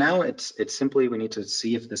 So now it's simply, we need to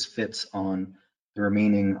see if this fits on the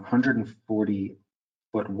remaining 140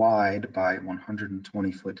 foot wide by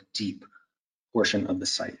 120 foot deep portion of the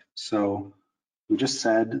site. So we just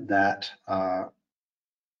said that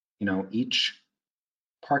each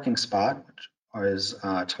parking spot is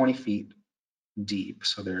 20 feet deep.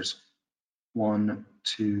 So there's 1,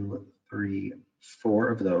 2, 3, 4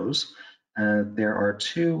 of those. And there are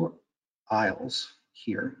 2 aisles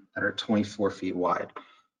here that are 24 feet wide.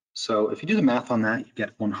 So if you do the math on that, you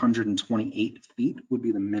get 128 feet would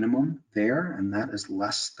be the minimum there, and that is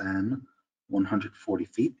less than 140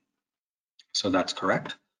 feet. So that's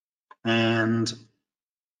correct. And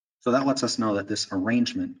so that lets us know that this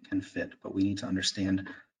arrangement can fit, but we need to understand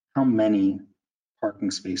how many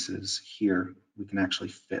parking spaces here we can actually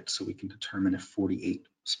fit so we can determine if 48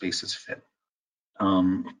 spaces fit.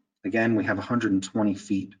 Again, we have 120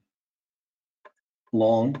 feet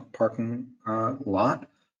long parking lot.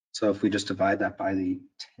 So if we just divide that by the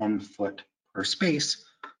 10 foot per space,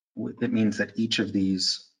 it means that each of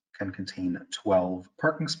these can contain 12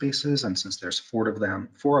 parking spaces. And since there's 4 of them,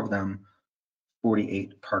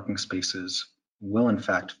 48 parking spaces will in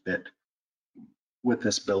fact fit with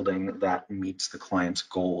this building that meets the client's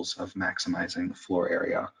goals of maximizing the floor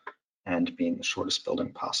area and being the shortest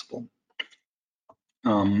building possible.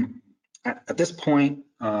 At this point,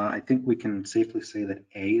 I think we can safely say that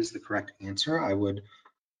A is the correct answer. I would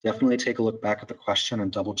definitely take a look back at the question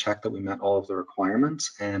and double check that we met all of the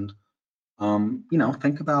requirements, and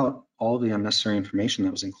think about all of the unnecessary information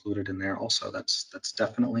that was included in there also. That's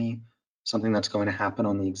definitely something that's going to happen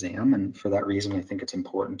on the exam, and for that reason, I think it's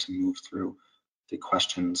important to move through the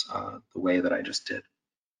questions the way that I just did.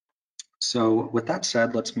 So with that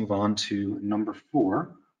said, let's move on to number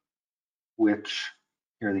 4, which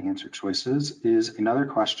here are the answer choices, is another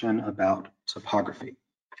question about topography.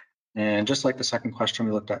 And just like the second question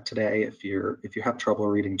we looked at today, if you have trouble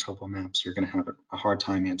reading topo maps, you're going to have a hard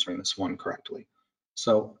time answering this one correctly.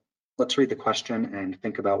 So let's read the question and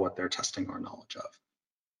think about what they're testing our knowledge of.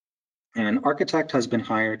 An architect has been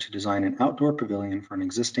hired to design an outdoor pavilion for an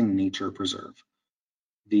existing nature preserve.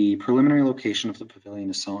 The preliminary location of the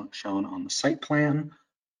pavilion is shown on the site plan.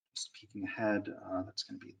 Just peeking ahead, that's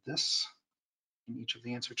going to be this in each of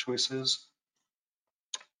the answer choices,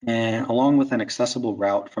 and along with an accessible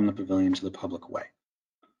route from the pavilion to the public way.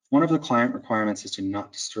 One of the client requirements is to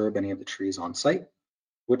not disturb any of the trees on site.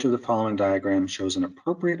 Which of the following diagrams shows an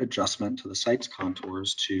appropriate adjustment to the site's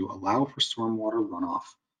contours to allow for stormwater runoff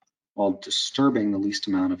while disturbing the least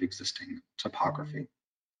amount of existing topography?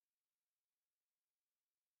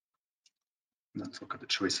 Let's look at the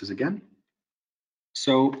choices again.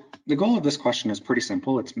 So the goal of this question is pretty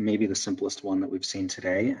simple. It's maybe the simplest one that we've seen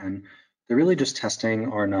today, and they're really just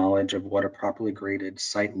testing our knowledge of what a properly graded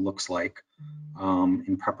site looks like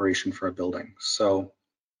in preparation for a building. So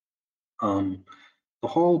the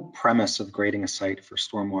whole premise of grading a site for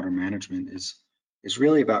stormwater management is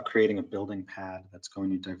really about creating a building pad that's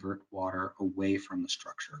going to divert water away from the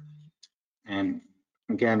structure. And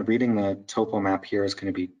again, reading the topo map here is going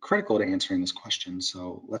to be critical to answering this question.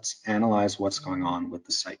 So let's analyze what's going on with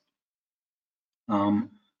the site.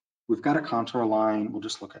 We've got a contour line. We'll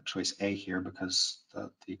just look at choice A here because the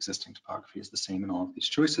existing topography is the same in all of these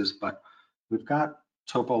choices, but we've got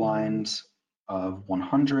topo lines of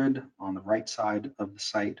 100 on the right side of the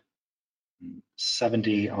site,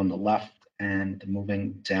 70 on the left, and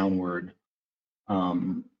moving downward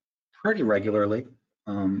pretty regularly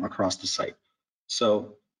across the site.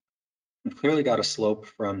 So we've clearly got a slope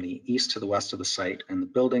from the east to the west of the site, and the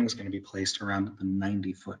building is going to be placed around the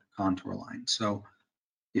 90-foot contour line. So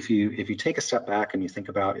if you take a step back and you think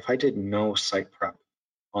about, if I did no site prep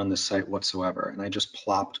on this site whatsoever, and I just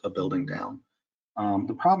plopped a building down,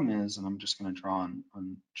 the problem is, and I'm just going to draw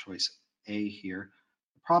on choice A here,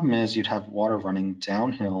 the problem is you'd have water running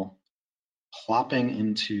downhill, plopping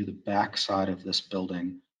into the back side of this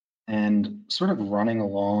building, and sort of running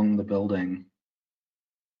along the building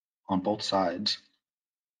on both sides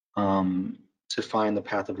to find the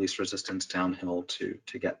path of least resistance downhill to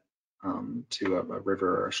get to a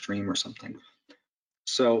river or a stream or something.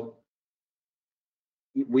 So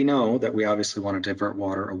we know that we obviously want to divert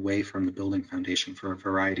water away from the building foundation for a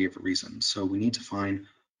variety of reasons. So we need to find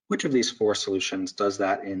which of these four solutions does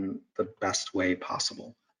that in the best way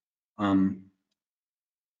possible.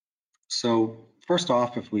 So first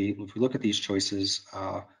off, if we look at these choices,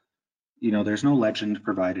 there's no legend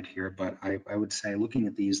provided here, but I would say looking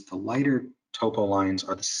at these, the lighter topo lines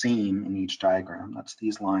are the same in each diagram. That's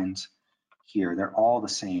these lines here. They're all the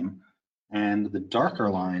same. And the darker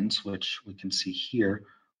lines, which we can see here,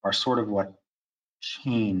 are sort of what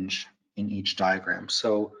change in each diagram.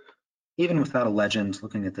 So even without a legend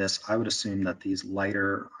looking at this, I would assume that these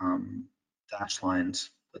lighter dashed lines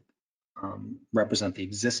represent the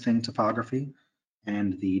existing topography,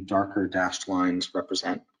 and the darker dashed lines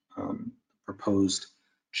represent proposed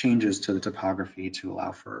changes to the topography to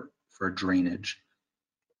allow for drainage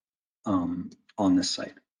on this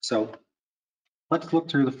site. So let's look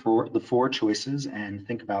through the four choices and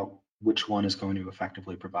think about which one is going to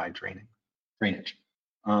effectively provide drainage.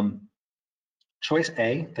 Choice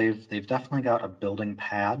A, they've definitely got a building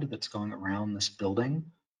pad that's going around this building.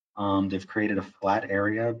 They've created a flat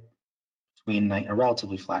area a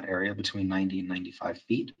relatively flat area between 90 and 95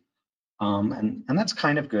 feet. And that's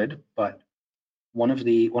kind of good, but one of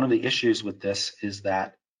the issues with this is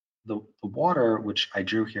that the water, which I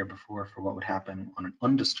drew here before for what would happen on an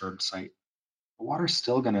undisturbed site, the water is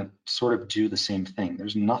still going to sort of do the same thing.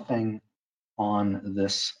 There's nothing on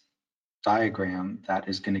this diagram that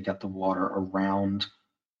is going to get the water around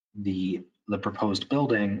the proposed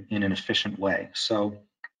building in an efficient way. So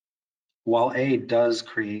while A does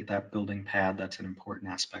create that building pad, that's an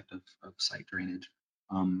important aspect of site drainage,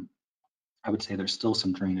 I would say there's still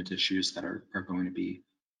some drainage issues that are going to be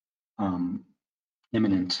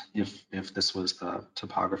imminent if this was the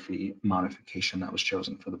topography modification that was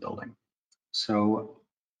chosen for the building. So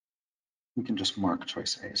we can just mark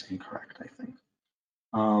choice A as incorrect, I think.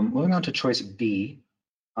 Moving on to choice B,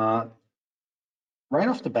 right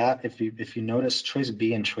off the bat, if you notice, choice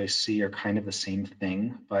B and choice C are kind of the same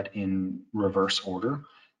thing, but in reverse order.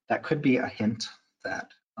 That could be a hint that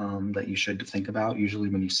that you should think about. Usually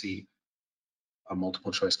when you see a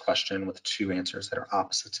multiple choice question with two answers that are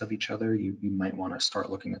opposites of each other, you might want to start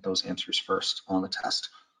looking at those answers first on the test.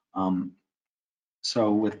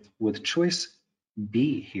 So with choice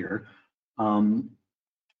B here,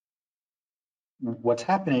 what's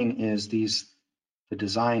happening is the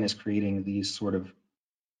design is creating these sort of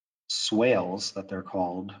swales that they're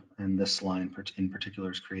called, and this line in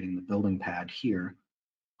particular is creating the building pad here,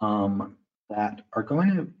 that are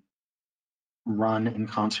going to run in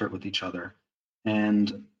concert with each other.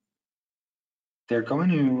 And they're going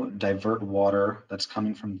to divert water that's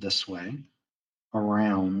coming from this way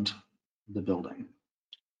around the building.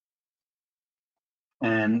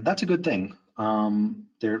 And that's a good thing.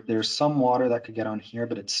 There's some water that could get on here,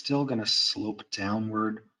 but it's still going to slope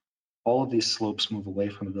downward. All of these slopes move away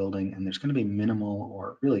from the building, and there's going to be minimal,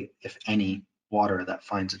 or really, if any, water that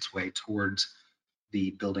finds its way towards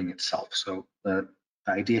the building itself. So the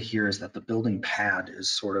idea here is that the building pad is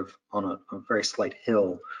sort of on a very slight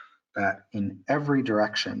hill that in every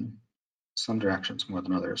direction, some directions more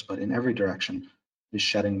than others, but in every direction is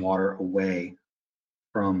shedding water away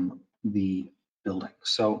from the building.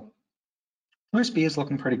 So choice B is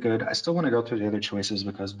looking pretty good. I still want to go through the other choices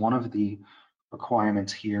because one of the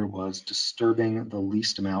requirements here was disturbing the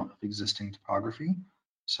least amount of existing topography.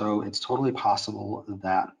 So it's totally possible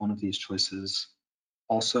that one of these choices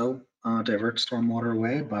also diverts stormwater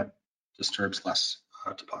away, but disturbs less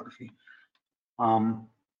topography.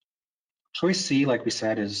 Choice C, like we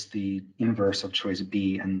said, is the inverse of choice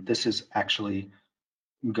B, and this is actually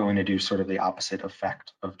going to do sort of the opposite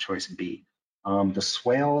effect of choice B. The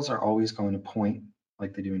swales are always going to point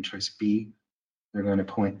like they do in choice B. They're going to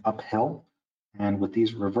point uphill. And with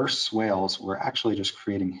these reverse swales, we're actually just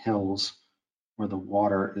creating hills where the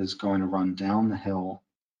water is going to run down the hill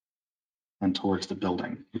and towards the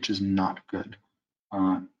building, which is not good.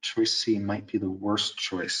 Choice C might be the worst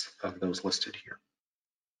choice of those listed here.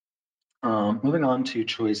 Moving on to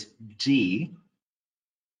choice D.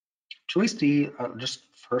 Choice D, just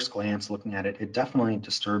first glance looking at it, it definitely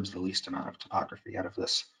disturbs the least amount of topography out of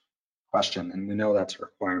this question, and we know that's a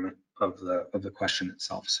requirement of the question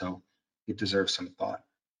itself, so it deserves some thought.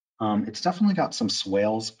 It's definitely got some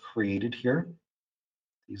swales created here,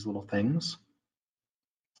 these little things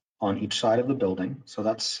on each side of the building. So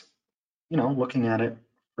that's, you know, looking at it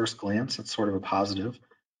first glance, it's sort of a positive.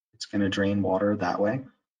 It's going to drain water that way.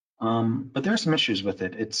 But there are some issues with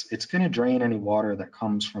it. It's going to drain any water that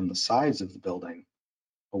comes from the sides of the building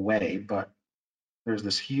away, but there's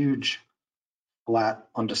this huge flat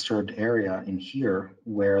undisturbed area in here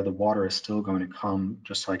where the water is still going to come,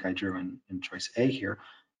 just like I drew in choice A here.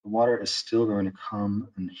 The water is still going to come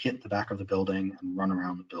and hit the back of the building and run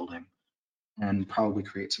around the building and probably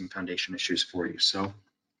create some foundation issues for you. So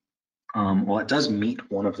while it does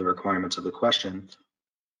meet one of the requirements of the question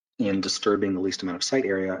in disturbing the least amount of site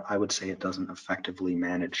area, I would say it doesn't effectively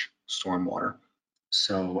manage stormwater.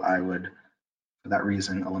 So I would, for that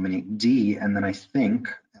reason, eliminate D. And then I think,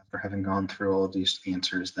 after having gone through all of these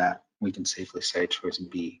answers, that we can safely say choice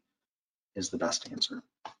B is the best answer.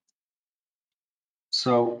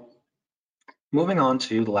 So moving on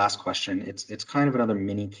to the last question, it's kind of another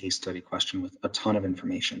mini case study question with a ton of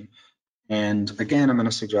information. And again, I'm going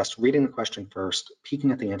to suggest reading the question first,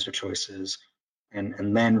 peeking at the answer choices,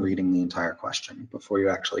 and then reading the entire question before you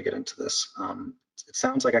actually get into this. It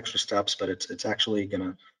sounds like extra steps, but it's actually going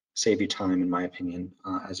to save you time, in my opinion,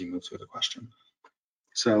 as you move through the question.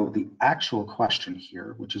 So the actual question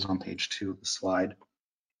here, which is on page 2 of the slide,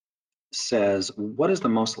 says, what is the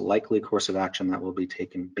most likely course of action that will be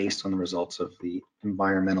taken based on the results of the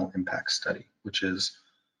environmental impact study, which is,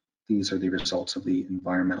 these are the results of the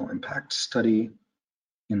environmental impact study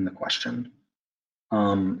in the question.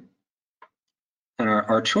 And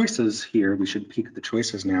our choices here, we should peek at the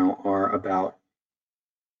choices now, are about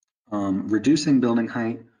reducing building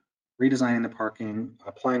height, redesigning the parking,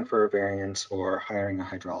 applying for a variance, or hiring a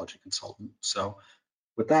hydrology consultant. So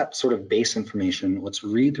with that sort of base information, let's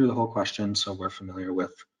read through the whole question so we're familiar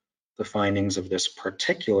with the findings of this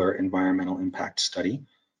particular environmental impact study.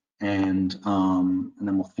 And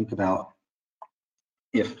then we'll think about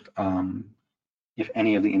if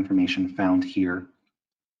any of the information found here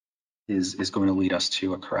is going to lead us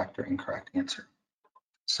to a correct or incorrect answer.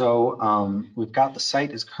 So we've got the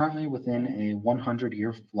site is currently within a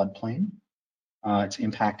 100-year floodplain. It's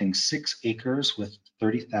impacting 6 acres with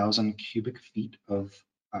 30,000 cubic feet of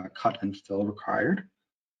cut and fill required.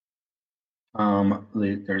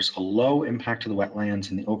 There's a low impact to the wetlands,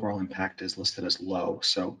 and the overall impact is listed as low.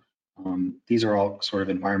 So these are all sort of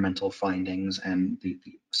environmental findings, and the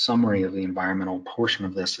summary of the environmental portion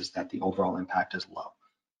of this is that the overall impact is low.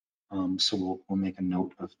 So we'll make a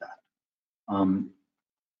note of that.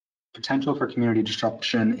 Potential for community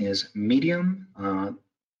disruption is medium.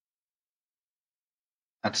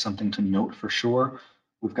 That's something to note for sure.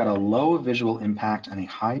 We've got a low visual impact and a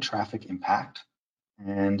high traffic impact.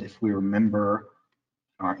 And if we remember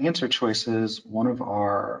our answer choices, one of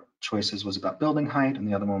our choices was about building height and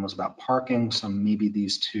the other one was about parking. So maybe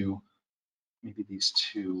these two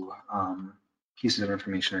pieces of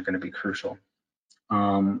information are going to be crucial.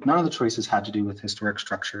 None of the choices had to do with historic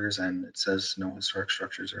structures, and it says no historic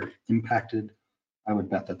structures are impacted. I would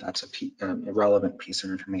bet that that's a relevant piece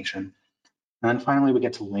of information. And then finally, we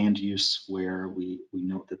get to land use, where we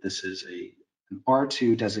note that this is an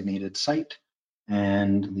R2 designated site,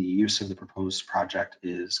 and the use of the proposed project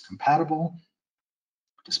is compatible,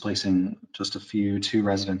 displacing just a few 2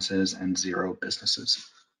 residences and 0 businesses.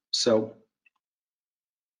 So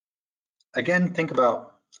again, think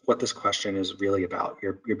about what this question is really about.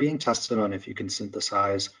 You're being tested on if you can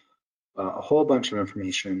synthesize a whole bunch of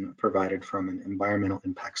information provided from an environmental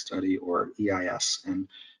impact study, or EIS, and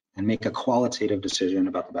make a qualitative decision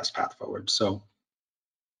about the best path forward. So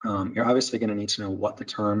you're obviously going to need to know what the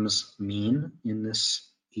terms mean in this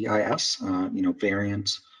EIS,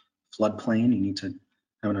 variant, floodplain. You need to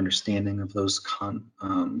have an understanding of those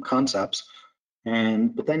concepts.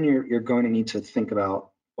 But then you're going to need to think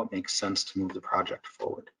about what makes sense to move the project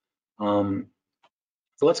forward. So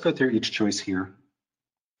let's go through each choice here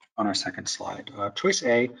on our second slide. Choice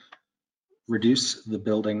A, reduce the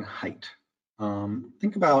building height.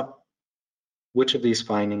 Think about which of these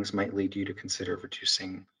findings might lead you to consider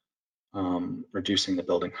reducing the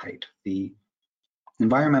building height. The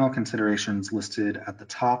environmental considerations listed at the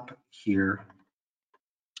top here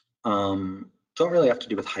don't really have to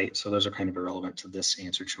do with height, so those are kind of irrelevant to this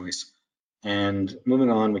answer choice. And moving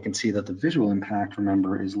on, we can see that the visual impact,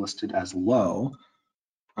 remember, is listed as low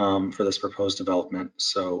for this proposed development.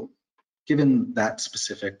 So given that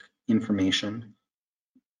specific information,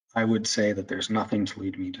 I would say that there's nothing to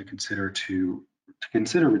lead me to consider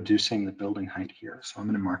reducing the building height here. So I'm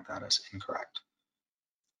going to mark that as incorrect.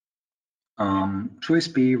 Choice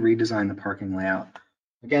B, redesign the parking layout.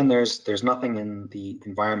 Again, there's nothing in the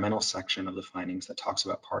environmental section of the findings that talks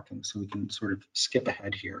about parking, so we can sort of skip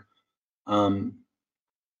ahead here. Well,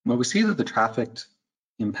 we see that the traffic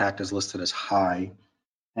impact is listed as high,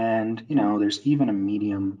 and there's even a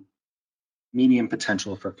medium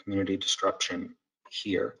potential for community disruption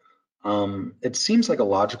here. It seems like a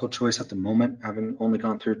logical choice at the moment, having only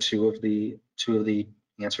gone through two of the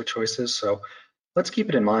answer choices. So let's keep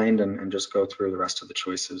it in mind and just go through the rest of the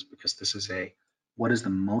choices, because this is what is the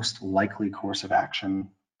most likely course of action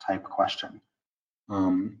type question.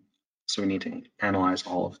 So we need to analyze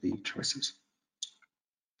all of the choices.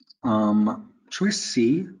 Choice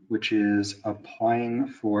C, which is applying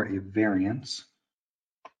for a variance.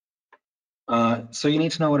 So you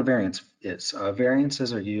need to know what a variance is.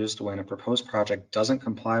 Variances are used when a proposed project doesn't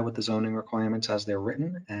comply with the zoning requirements as they're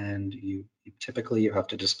written, and you typically have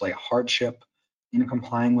to display a hardship in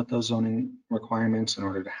complying with those zoning requirements in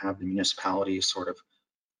order to have the municipality sort of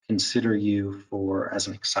consider you as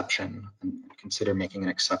an exception, and consider making an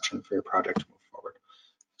exception for your project to move forward.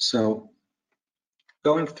 So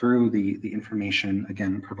going through the information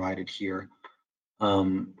again provided here,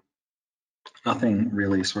 nothing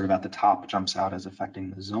really sort of at the top jumps out as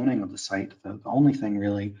affecting the zoning of the site. The only thing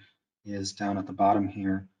really is down at the bottom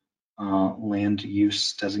here, land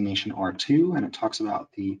use designation R2, and it talks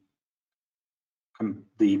about the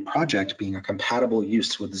project being a compatible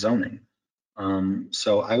use with zoning.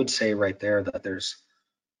 So I would say right there that there's,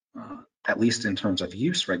 at least in terms of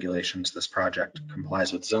use regulations, this project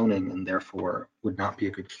complies with zoning and therefore would not be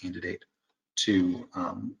a good candidate to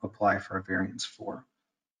apply for a variance for.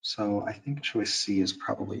 So I think choice C is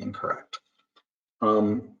probably incorrect.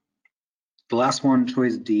 The last one,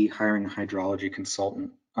 choice D, hiring a hydrology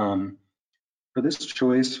consultant. For this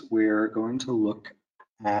choice, we're going to look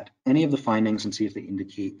at any of the findings and see if they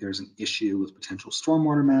indicate there's an issue with potential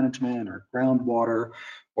stormwater management or groundwater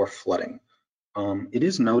or flooding. It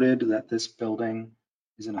is noted that this building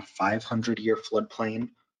is in a 500-year floodplain.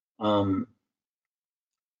 And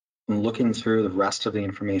looking through the rest of the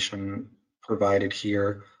information provided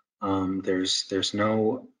here, there's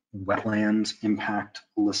no wetlands impact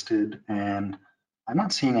listed, and I'm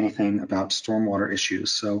not seeing anything about stormwater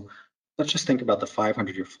issues. So let's just think about the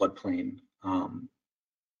 500-year floodplain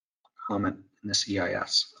comment in this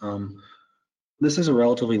EIS. This is a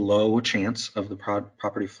relatively low chance of the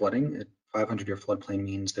property flooding. 500-year floodplain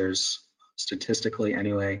means there's statistically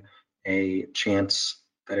anyway a chance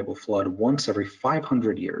that it will flood once every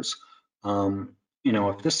 500 years.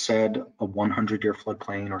 If this said a 100-year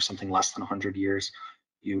floodplain or something less than 100 years,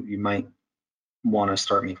 you might want to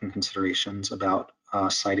start making considerations about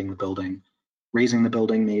siting the building, raising the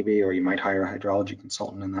building maybe, or you might hire a hydrology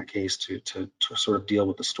consultant in that case to sort of deal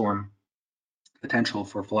with the storm potential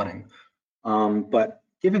for flooding. But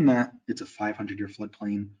given that it's a 500-year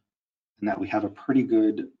floodplain and that we have a pretty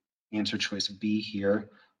good answer choice B here,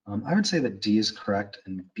 I would say that D is correct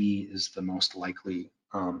and B is the most likely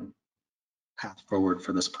path forward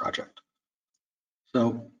for this project.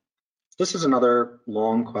 So this is another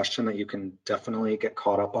long question that you can definitely get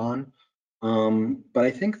caught up on, but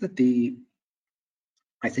I think that the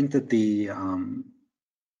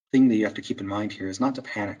thing that you have to keep in mind here is not to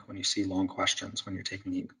panic when you see long questions when you're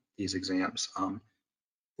taking these exams.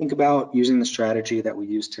 Think about using the strategy that we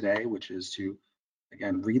use today, which is to,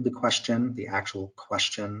 again, read the question, the actual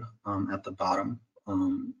question at the bottom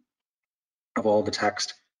of all the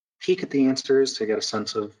text, peek at the answers to get a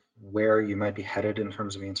sense of where you might be headed in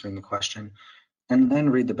terms of answering the question, and then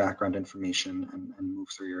read the background information and move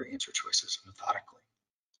through your answer choices methodically.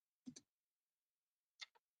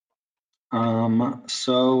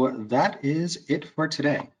 So that is it for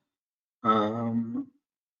today.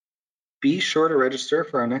 Be sure to register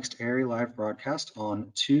for our next ARE Live broadcast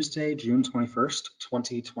on Tuesday, June 21st,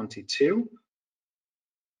 2022.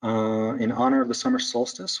 In honor of the summer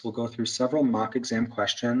solstice, we'll go through several mock exam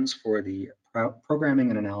questions for the Programming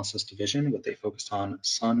and Analysis Division with a focus on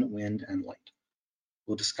sun, wind, and light.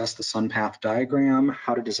 We'll discuss the sun path diagram,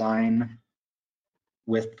 how to design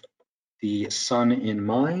with the sun in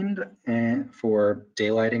mind and for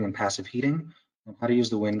daylighting and passive heating, and how to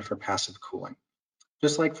use the wind for passive cooling.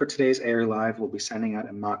 Just like for today's ARE Live, we'll be sending out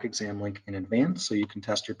a mock exam link in advance so you can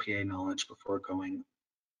test your PA knowledge before going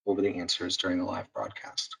over the answers during the live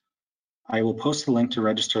broadcast. I will post the link to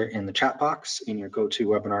register in the chat box in your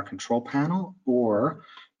GoToWebinar control panel, or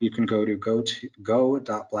you can go to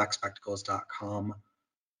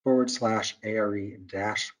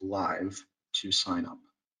go.blackspectacles.com/ARE-live to sign up.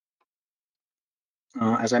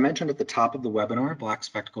 As I mentioned at the top of the webinar, Black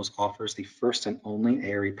Spectacles offers the first and only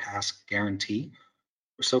ARE Pass guarantee.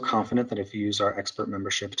 We're so confident that if you use our expert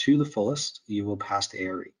membership to the fullest, you will pass the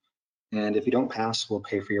ARE. And if you don't pass, we'll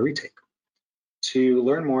pay for your retake. To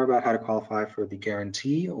learn more about how to qualify for the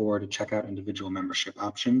guarantee or to check out individual membership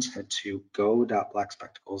options, head to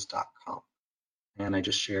go.blackspectacles.com. And I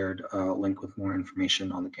just shared a link with more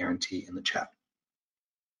information on the guarantee in the chat.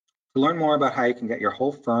 To learn more about how you can get your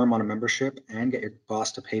whole firm on a membership and get your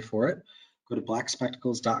boss to pay for it, go to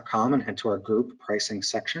blackspectacles.com and head to our group pricing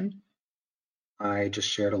section. I just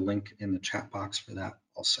shared a link in the chat box for that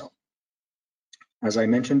also. As I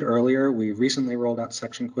mentioned earlier, we recently rolled out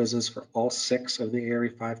section quizzes for all 6 of the ARE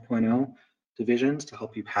 5.0 divisions to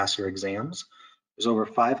help you pass your exams. There's over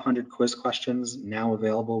 500 quiz questions now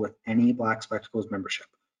available with any Black Spectacles membership.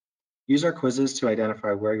 Use our quizzes to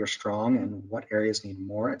identify where you're strong and what areas need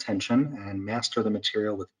more attention, and master the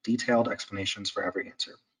material with detailed explanations for every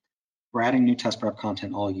answer. We're adding new test prep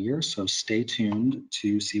content all year, so stay tuned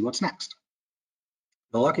to see what's next.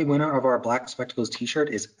 The lucky winner of our Black Spectacles t-shirt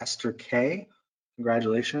is Esther K.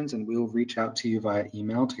 Congratulations, and we'll reach out to you via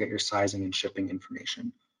email to get your sizing and shipping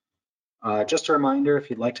information. Just a reminder, if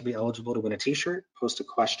you'd like to be eligible to win a t-shirt, post a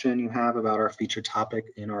question you have about our featured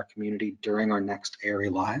topic in our community during our next ARE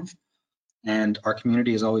Live. And our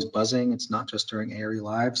community is always buzzing. It's not just during ARE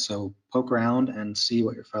Live, so poke around and see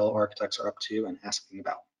what your fellow architects are up to and asking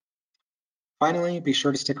about. Finally, be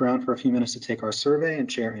sure to stick around for a few minutes to take our survey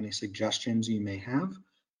and share any suggestions you may have.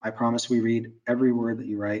 I promise we read every word that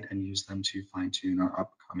you write and use them to fine-tune our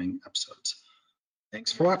upcoming episodes.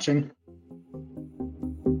 Thanks for watching.